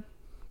episode,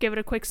 give it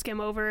a quick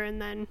skim over,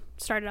 and then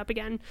start it up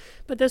again.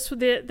 But this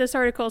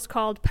article is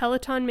called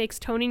 "Peloton Makes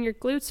Toning Your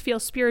Glutes Feel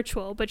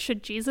Spiritual, but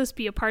Should Jesus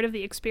Be a Part of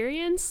the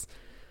Experience?"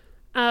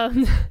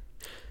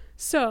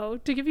 So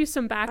to give you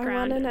some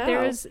background,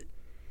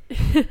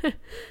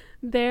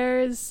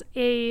 there's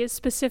a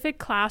specific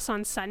class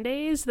on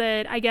Sundays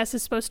that I guess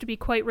is supposed to be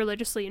quite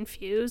religiously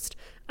infused.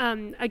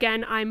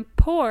 Again, I'm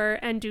poor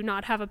and do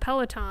not have a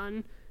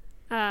Peloton,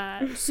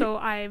 so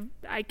I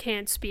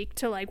can't speak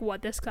to like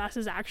what this class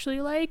is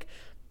actually like.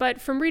 But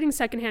from reading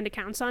secondhand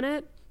accounts on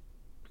it,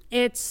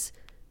 it's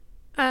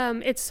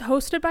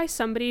hosted by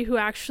somebody who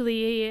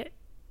actually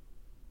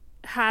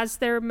has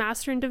their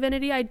master in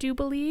divinity, I do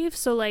believe.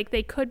 So like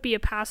they could be a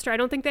pastor. I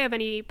don't think they have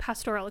any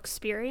pastoral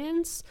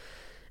experience.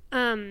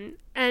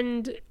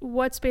 And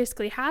what's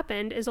basically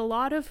happened is a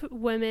lot of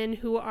women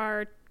who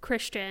are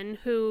Christian,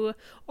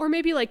 or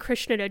maybe like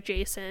Christian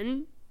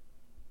adjacent,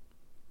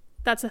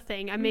 that's a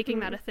thing. I'm making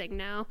that a thing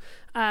now.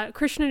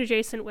 Christian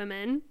adjacent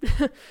women,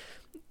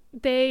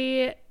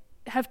 they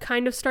have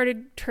kind of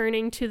started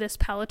turning to this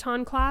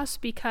Peloton class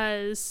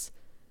because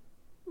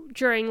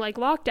during like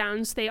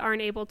lockdowns, they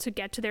aren't able to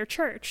get to their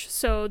church.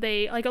 So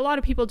they, like, a lot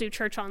of people do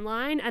church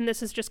online, and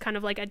this is just kind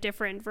of like a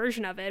different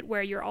version of it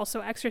where you're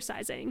also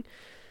exercising.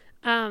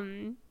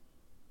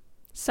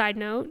 Side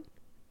note,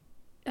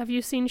 have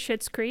you seen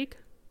Schitt's Creek?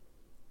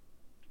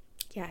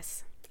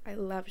 Yes, I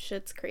love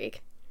Schitt's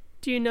Creek.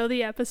 Do you know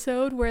the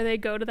episode where they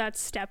go to that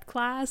step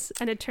class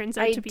and it turns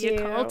out to be a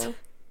cult?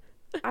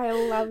 I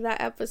love that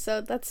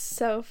episode. That's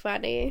so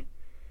funny.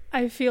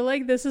 I feel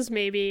like this is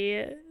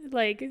maybe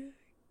like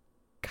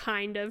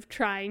kind of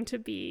trying to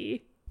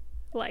be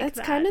like that.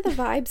 That's kind of the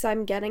vibes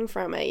I'm getting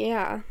from it,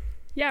 yeah.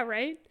 Yeah,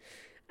 right?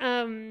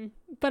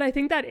 But I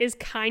think that is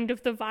kind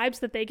of the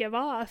vibes that they give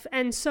off.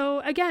 And so,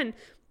 again,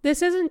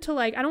 this isn't to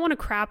like, I don't want to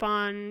crap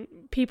on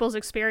people's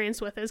experience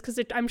with this because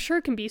I'm sure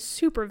it can be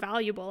super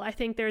valuable. I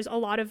think there's a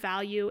lot of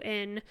value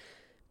in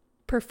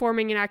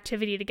performing an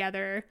activity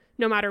together,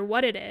 no matter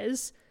what it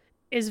is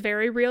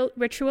very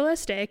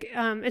ritualistic,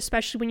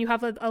 especially when you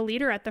have a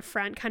leader at the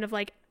front kind of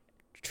like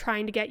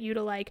trying to get you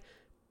to like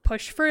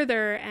push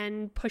further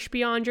and push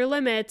beyond your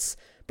limits,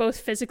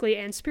 both physically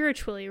and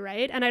spiritually,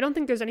 right? And I don't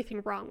think there's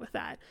anything wrong with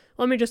that.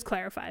 Let me just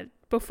clarify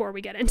before we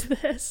get into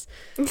this.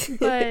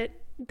 But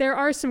there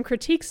are some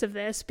critiques of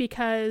this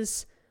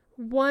because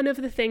one of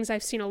the things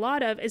I've seen a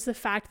lot of is the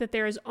fact that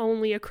there is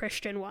only a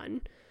Christian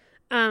one.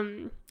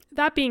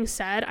 That being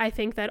said, I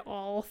think that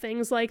all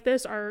things like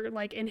this are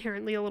like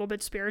inherently a little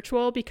bit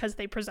spiritual because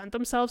they present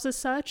themselves as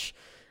such.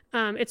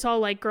 It's all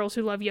like Girls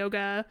Who Love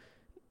Yoga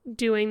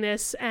doing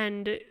this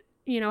and,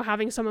 you know,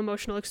 having some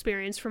emotional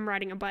experience from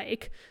riding a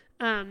bike.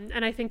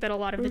 And I think that a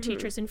lot of the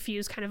teachers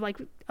infuse kind of like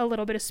a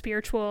little bit of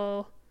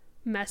spiritual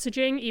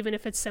messaging, even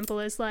if it's simple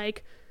as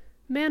like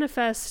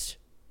manifest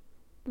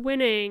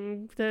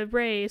winning the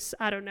race.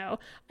 I don't know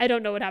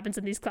what happens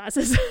in these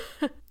classes.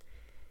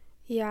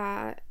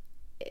 Yeah.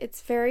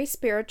 it's very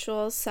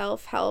spiritual,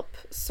 self-help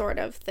sort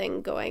of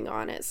thing going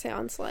on, it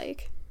sounds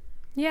like.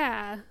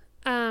 Yeah.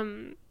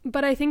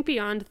 But I think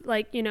beyond,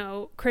 like, you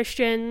know,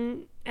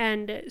 Christian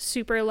and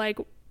super, like,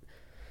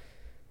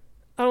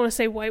 I don't want to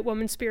say white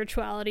woman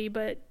spirituality,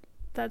 but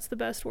that's the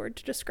best word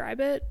to describe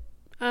it.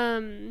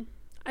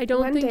 I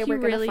don't One think day we're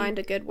really... gonna find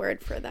a good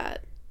word for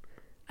that.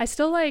 I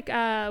still like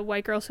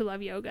white girls who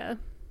love yoga.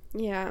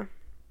 Yeah.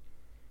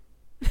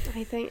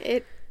 I think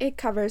it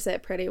covers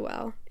it pretty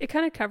well. It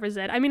kind of covers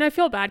it. I mean, I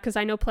feel bad because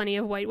I know plenty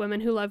of white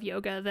women who love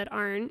yoga that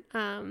aren't,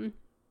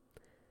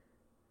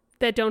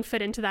 that don't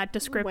fit into that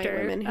descriptor. White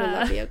women who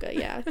love yoga,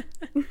 yeah.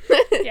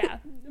 Yeah,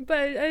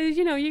 but,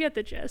 you know, you get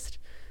the gist.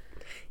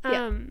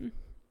 Yeah.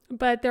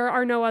 But there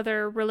are no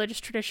other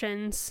religious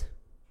traditions,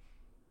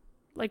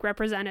 like,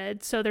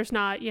 represented. So there's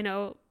not, you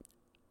know,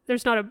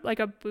 there's not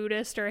a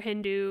Buddhist or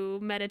Hindu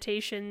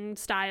meditation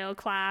style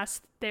class.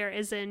 There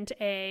isn't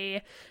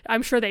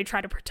I'm sure they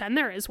try to pretend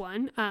there is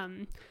one,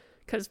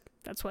 because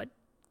that's what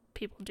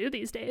people do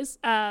these days.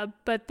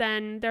 But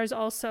then there's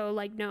also,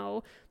 like,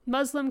 no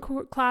Muslim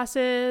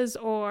classes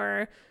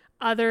or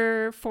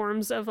other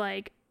forms of,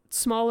 like,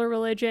 smaller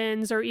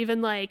religions, or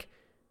even, like,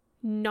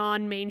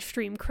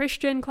 non-mainstream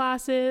Christian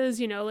classes,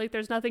 you know, like,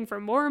 there's nothing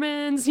for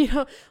Mormons, you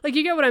know, like,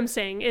 you get what I'm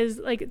saying. Is,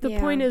 like, the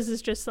point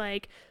is just,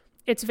 like,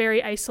 it's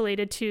very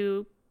isolated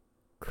to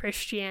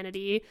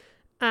Christianity.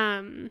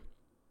 And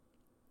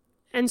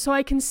so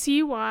I can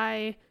see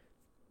why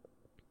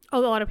a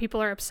lot of people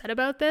are upset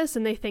about this,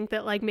 and they think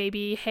that, like,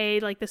 maybe,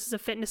 hey, like, this is a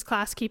fitness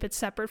class, keep it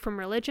separate from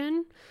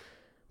religion.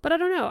 But I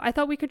don't know. I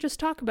thought we could just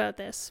talk about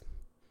this.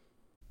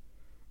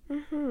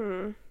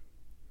 I'm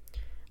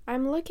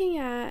looking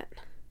at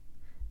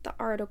the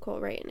article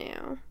right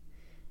now,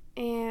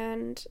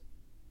 and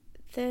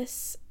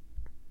this...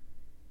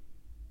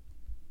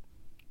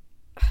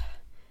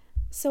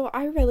 So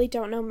I really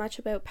don't know much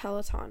about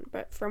Peloton,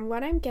 but from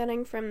what I'm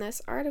getting from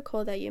this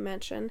article that you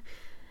mentioned,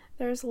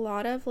 there's a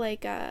lot of,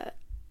 like I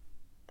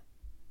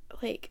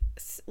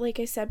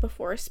said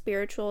before,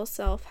 spiritual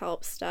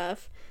self-help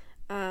stuff.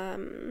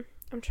 I'm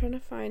trying to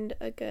find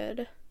a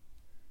good...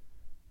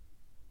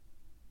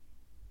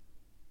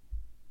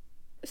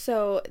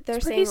 So they're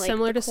it's saying, pretty like,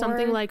 similar to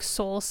something like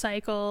Soul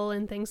Cycle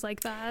and things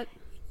like that.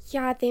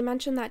 Yeah, they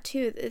mentioned that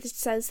too. It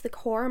says the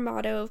core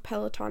motto of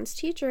Peloton's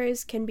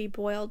teachers can be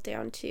boiled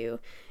down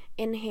to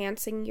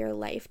enhancing your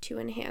life to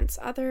enhance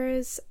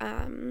others,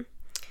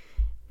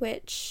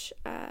 which,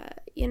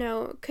 you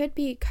know, could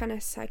be kind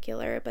of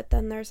secular, but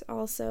then there's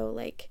also,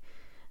 like,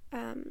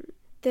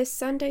 this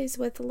Sundays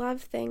with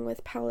Love thing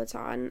with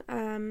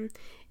Peloton.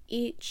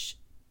 Each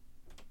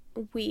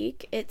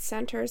week it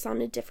centers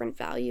on a different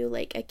value,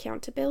 like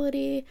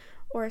accountability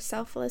or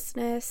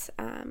selflessness.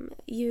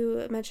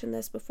 You mentioned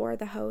this before,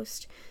 the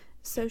host.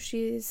 So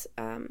she's,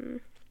 I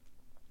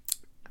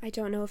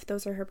don't know if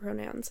those are her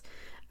pronouns.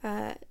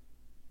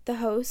 The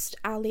host,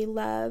 Ali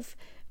Love,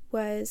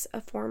 was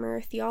a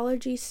former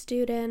theology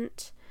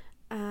student.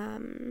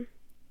 And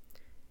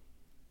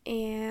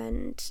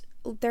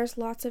there's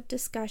lots of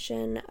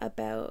discussion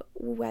about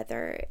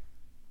whether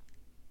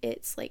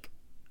it's, like,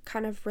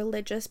 kind of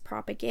religious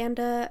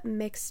propaganda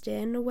mixed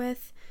in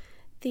with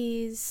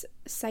these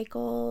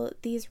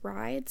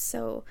rides.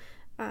 So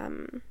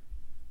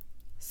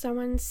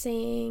someone's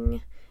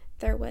saying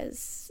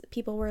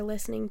people were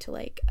listening to,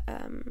 like,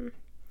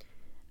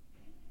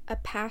 a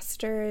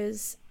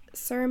pastor's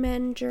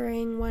sermon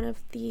during one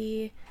of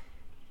the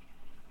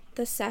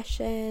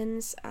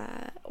sessions,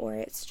 or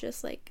it's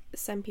just, like,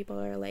 some people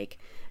are, like,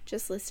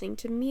 just listening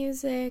to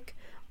music,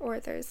 or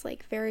there's,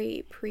 like,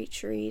 very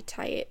preachery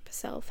type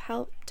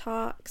self-help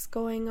talks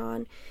going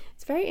on.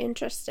 It's very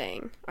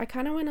interesting. I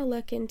kind of want to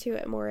look into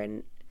it more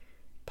and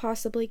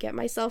possibly get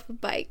myself a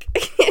bike.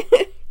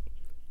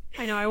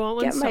 I know, I want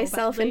one. Get so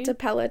myself badly. into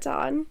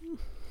Peloton.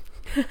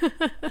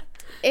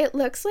 It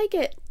looks like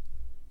it,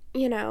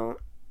 you know,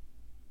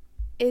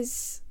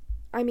 is,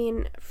 I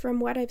mean, from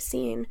what I've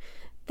seen,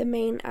 the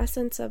main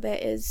essence of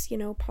it is, you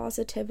know,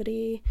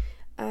 positivity,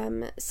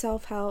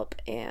 self-help,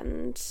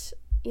 and,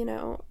 you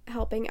know,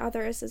 helping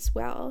others as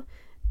well.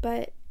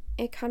 But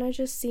it kind of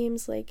just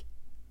seems like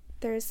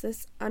there's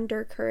this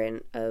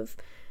undercurrent of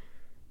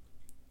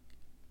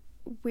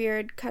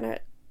weird kind of,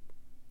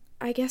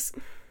 I guess,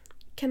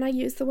 can I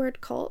use the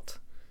word cult?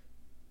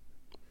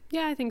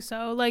 Yeah, I think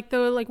so. Like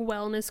the, like,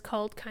 wellness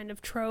cult kind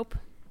of trope.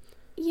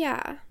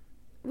 Yeah.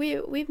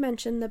 We've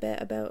mentioned a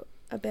bit about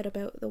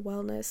the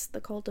wellness, the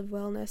cult of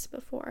wellness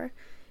before.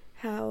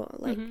 How,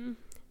 like,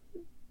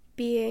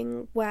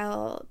 being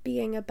well,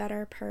 being a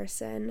better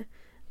person,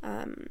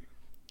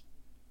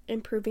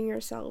 improving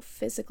yourself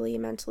physically,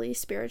 mentally,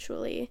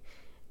 spiritually,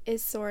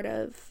 has sort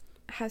of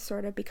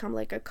become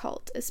like a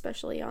cult,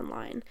 especially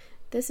online.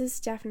 This is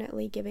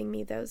definitely giving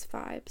me those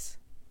vibes.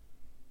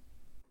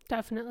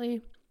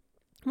 Definitely.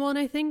 Well, and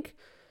I think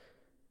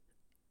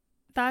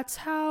that's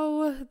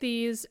how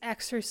these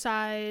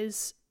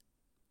exercise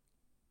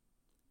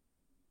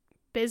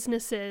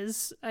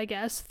businesses, I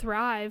guess,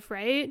 thrive,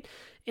 right?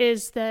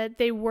 Is that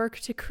they work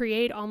to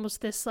create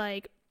almost this,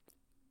 like,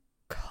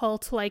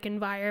 cult-like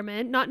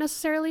environment, not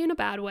necessarily in a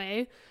bad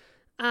way,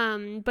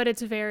 but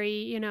it's very,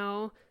 you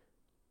know,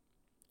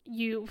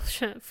 you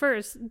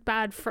first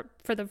bad for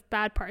the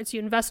bad parts, you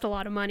invest a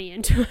lot of money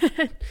into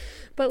it,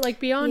 but like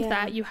beyond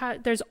that,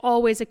 there's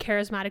always a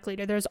charismatic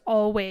leader. There's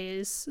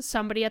always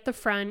somebody at the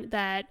front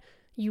that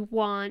you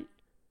want,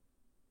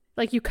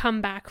 like, you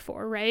come back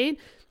for, right?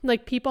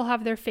 Like, people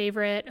have their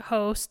favorite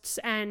hosts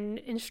and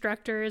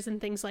instructors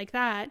and things like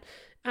that,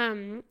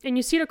 and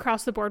you see it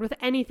across the board with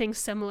anything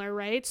similar,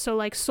 right? So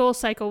like Soul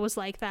Cycle was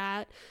like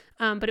that,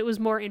 but it was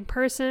more in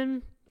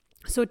person,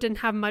 so it didn't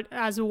have much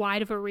as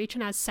wide of a reach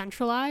and as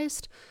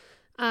centralized.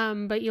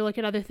 But you look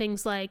at other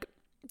things like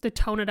the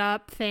Tone It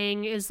Up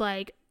thing is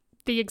like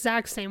the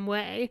exact same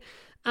way.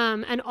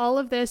 And all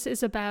of this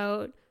is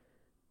about,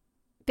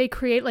 they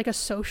create like a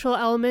social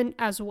element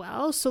as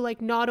well. So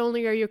like not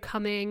only are you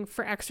coming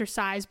for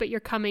exercise, but you're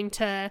coming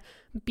to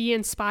be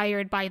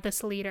inspired by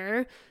this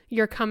leader.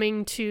 You're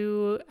coming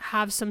to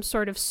have some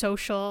sort of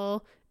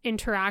social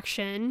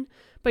interaction,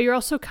 but you're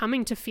also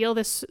coming to feel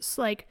this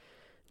like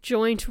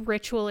joint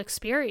ritual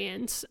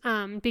experience,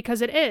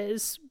 because it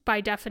is,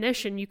 by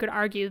definition, you could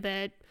argue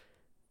that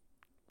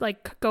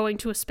like going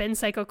to a spin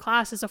cycle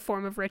class is a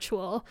form of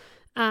ritual.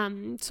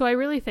 So I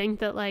really think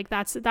that like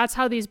that's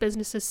how these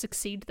businesses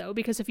succeed, though,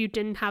 because if you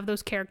didn't have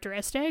those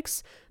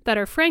characteristics that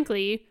are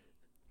frankly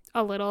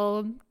a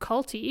little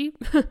culty,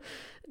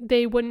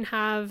 they wouldn't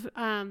have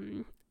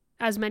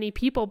as many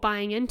people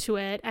buying into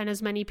it and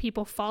as many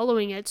people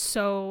following it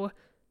so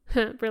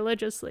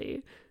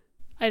religiously.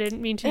 I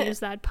didn't mean to use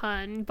that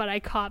pun, but I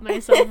caught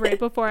myself right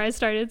before I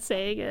started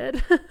saying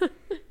it.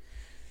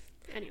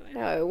 Anyway.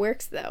 No, it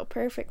works though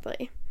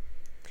perfectly.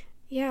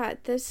 Yeah,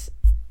 this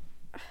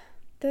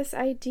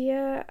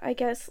idea, I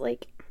guess,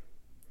 like,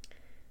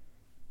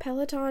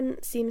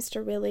 Peloton seems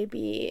to really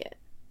be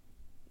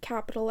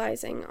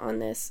capitalizing on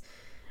this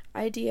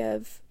idea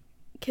of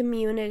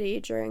community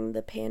during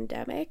the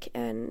pandemic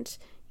and,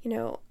 you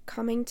know,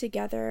 coming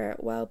together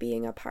while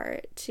being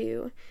apart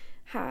to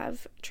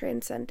have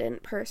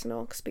transcendent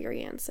personal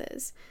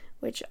experiences,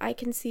 which I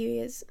can see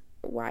is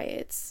why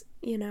it's,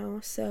 you know,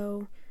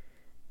 so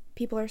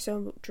people are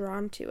so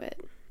drawn to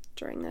it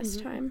during this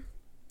time.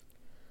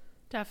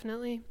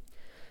 Definitely.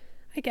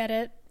 I get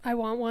it. I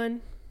want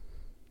one.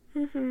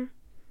 It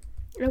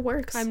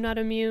works. I'm not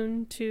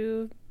immune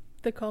to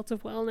the cult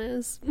of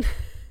wellness.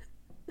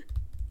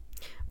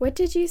 What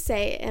did you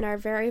say in our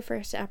very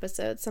first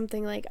episode?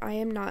 Something like, I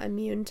am not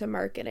immune to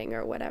marketing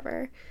or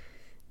whatever.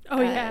 Oh,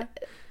 yeah.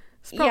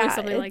 It's probably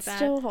something like that.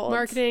 Still holds.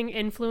 Marketing,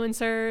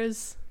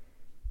 influencers.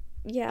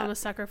 Yeah. I'm a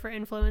sucker for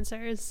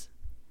influencers.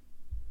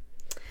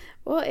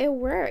 Well, it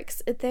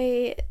works.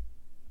 They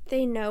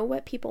know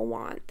what people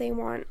want. They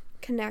want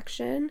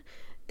connection.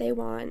 They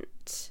want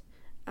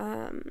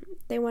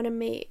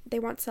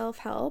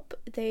self-help.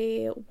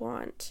 They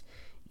want,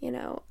 you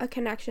know, a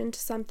connection to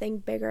something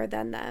bigger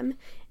than them.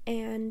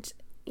 And,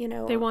 you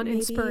know, they want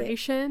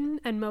inspiration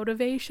and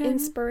motivation.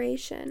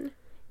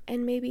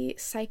 And maybe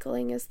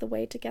cycling is the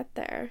way to get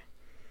there.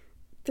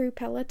 Through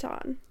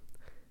Peloton.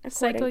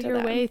 Cycle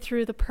your way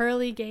through the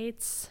pearly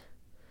gates.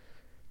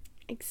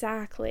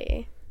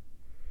 Exactly.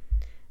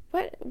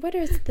 What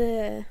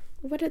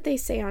did they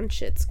say on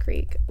Schitt's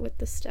Creek with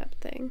the step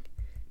thing?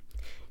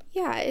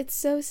 Yeah, it's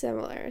so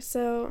similar.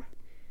 So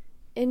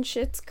in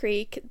Schitt's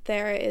Creek,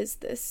 there is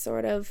this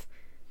sort of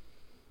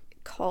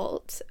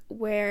cult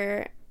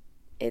where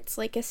it's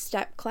like a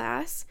step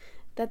class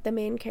that the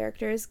main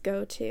characters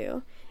go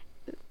to.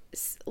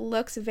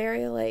 Looks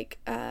very like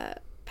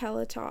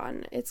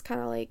Peloton. It's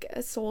kind of like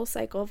a Soul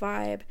Cycle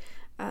vibe.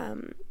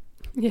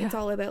 It's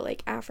all about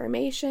like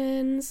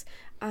affirmations,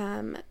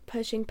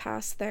 pushing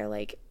past their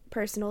like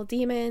personal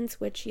demons,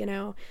 which, you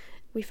know,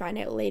 we find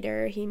out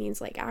later he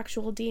means like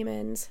actual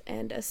demons,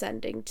 and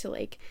ascending to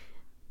like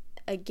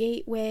a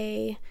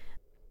gateway.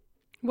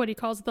 What he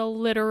calls the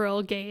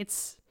literal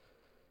gates.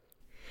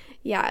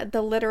 Yeah,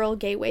 the literal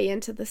gateway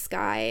into the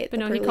sky. But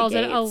no, he calls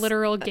it a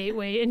literal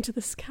gateway into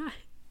the sky.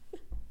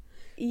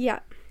 Yeah,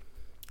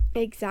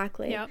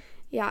 exactly. Yep.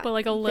 Yeah. But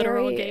like a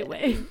literal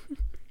gateway.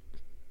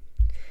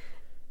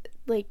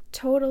 Like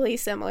totally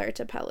similar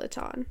to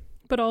Peloton.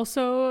 But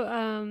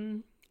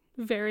also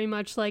very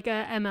much like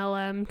a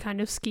MLM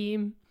kind of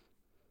scheme.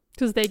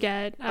 Because they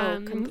get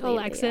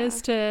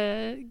Alexis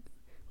to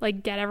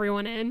like get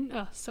everyone in.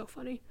 Oh, so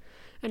funny.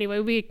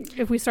 Anyway,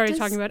 if we started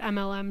talking about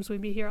MLMs,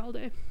 we'd be here all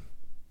day.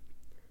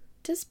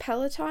 Does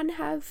Peloton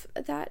have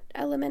that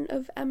element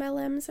of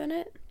MLMs in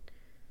it?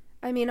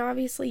 I mean,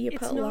 obviously you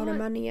put a lot of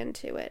money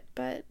into it,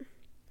 but...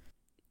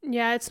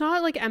 Yeah, it's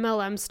not like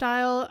MLM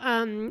style,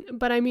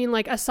 but I mean,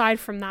 like, aside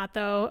from that,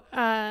 though,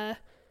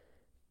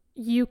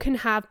 you can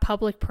have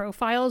public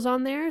profiles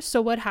on there.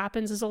 So what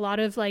happens is a lot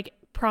of, like,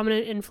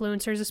 prominent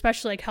influencers,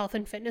 especially, like, health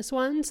and fitness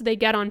ones, they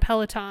get on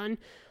Peloton,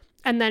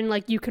 and then,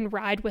 like, you can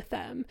ride with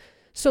them.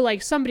 So,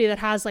 like, somebody that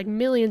has, like,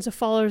 millions of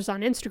followers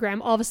on Instagram,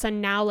 all of a sudden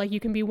now, like,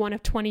 you can be one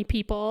of 20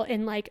 people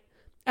in, like,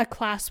 a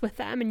class with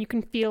them, and you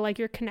can feel like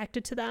you're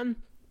connected to them.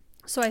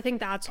 So I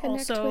think that's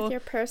also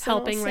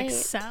helping, like,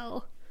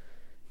 sell.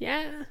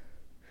 Yeah.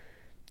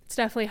 It's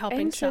definitely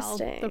helping sell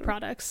the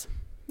products.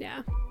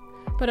 Yeah.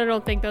 But I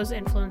don't think those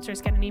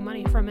influencers get any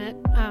money from it.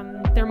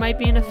 There might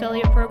be an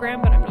affiliate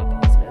program, but I'm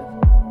not positive.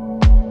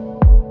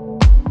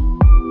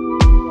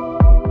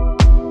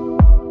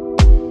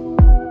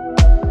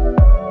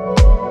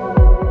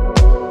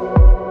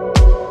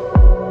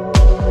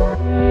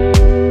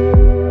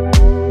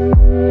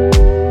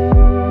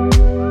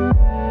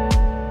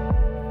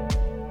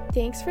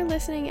 Thanks for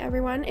listening,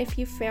 everyone. If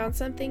you found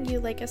something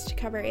you'd like us to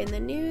cover in the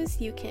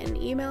news, you can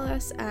email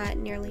us at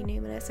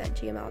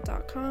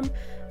nearlynuminous@gmail.com,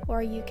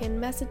 or you can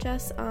message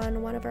us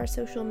on one of our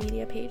social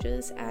media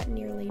pages at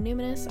Nearly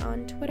Numinous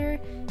on Twitter,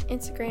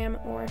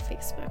 Instagram, or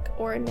Facebook,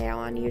 or now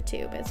on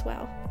YouTube as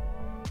well.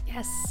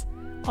 Yes.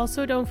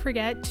 Also, don't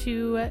forget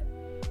to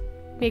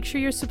make sure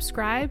you're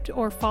subscribed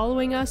or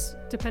following us,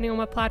 depending on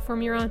what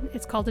platform you're on.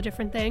 It's called a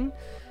different thing.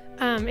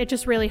 It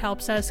just really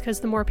helps us,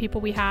 because the more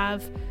people we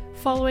have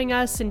following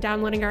us and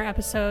downloading our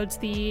episodes,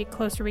 the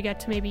closer we get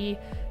to maybe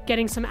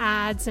getting some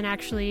ads and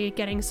actually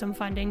getting some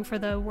funding for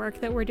the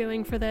work that we're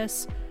doing for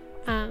this.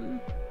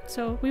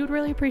 So we would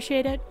really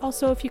appreciate it.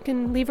 Also, if you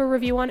can leave a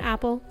review on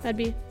Apple, that'd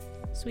be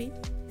sweet.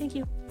 Thank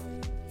you.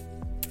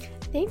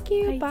 Thank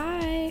you.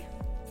 Bye.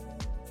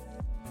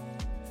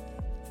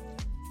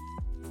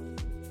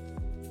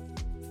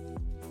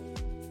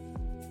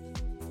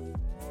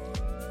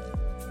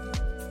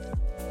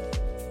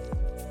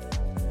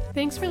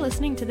 Thanks for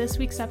listening to this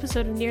week's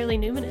episode of Nearly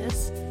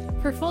Numinous.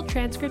 For full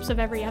transcripts of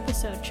every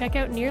episode, check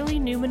out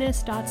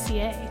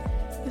nearlynuminous.ca.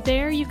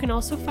 There, you can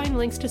also find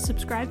links to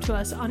subscribe to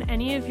us on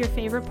any of your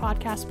favorite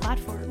podcast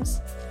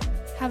platforms.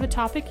 Have a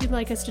topic you'd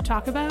like us to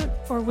talk about,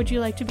 or would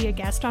you like to be a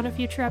guest on a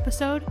future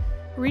episode?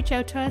 Reach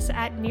out to us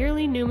at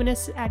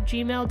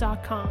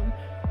nearlynuminous@gmail.com.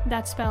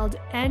 That's spelled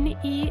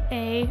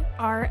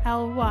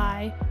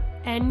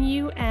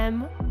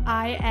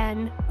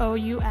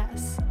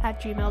NEARLYNUMINOUS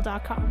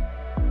 @gmail.com.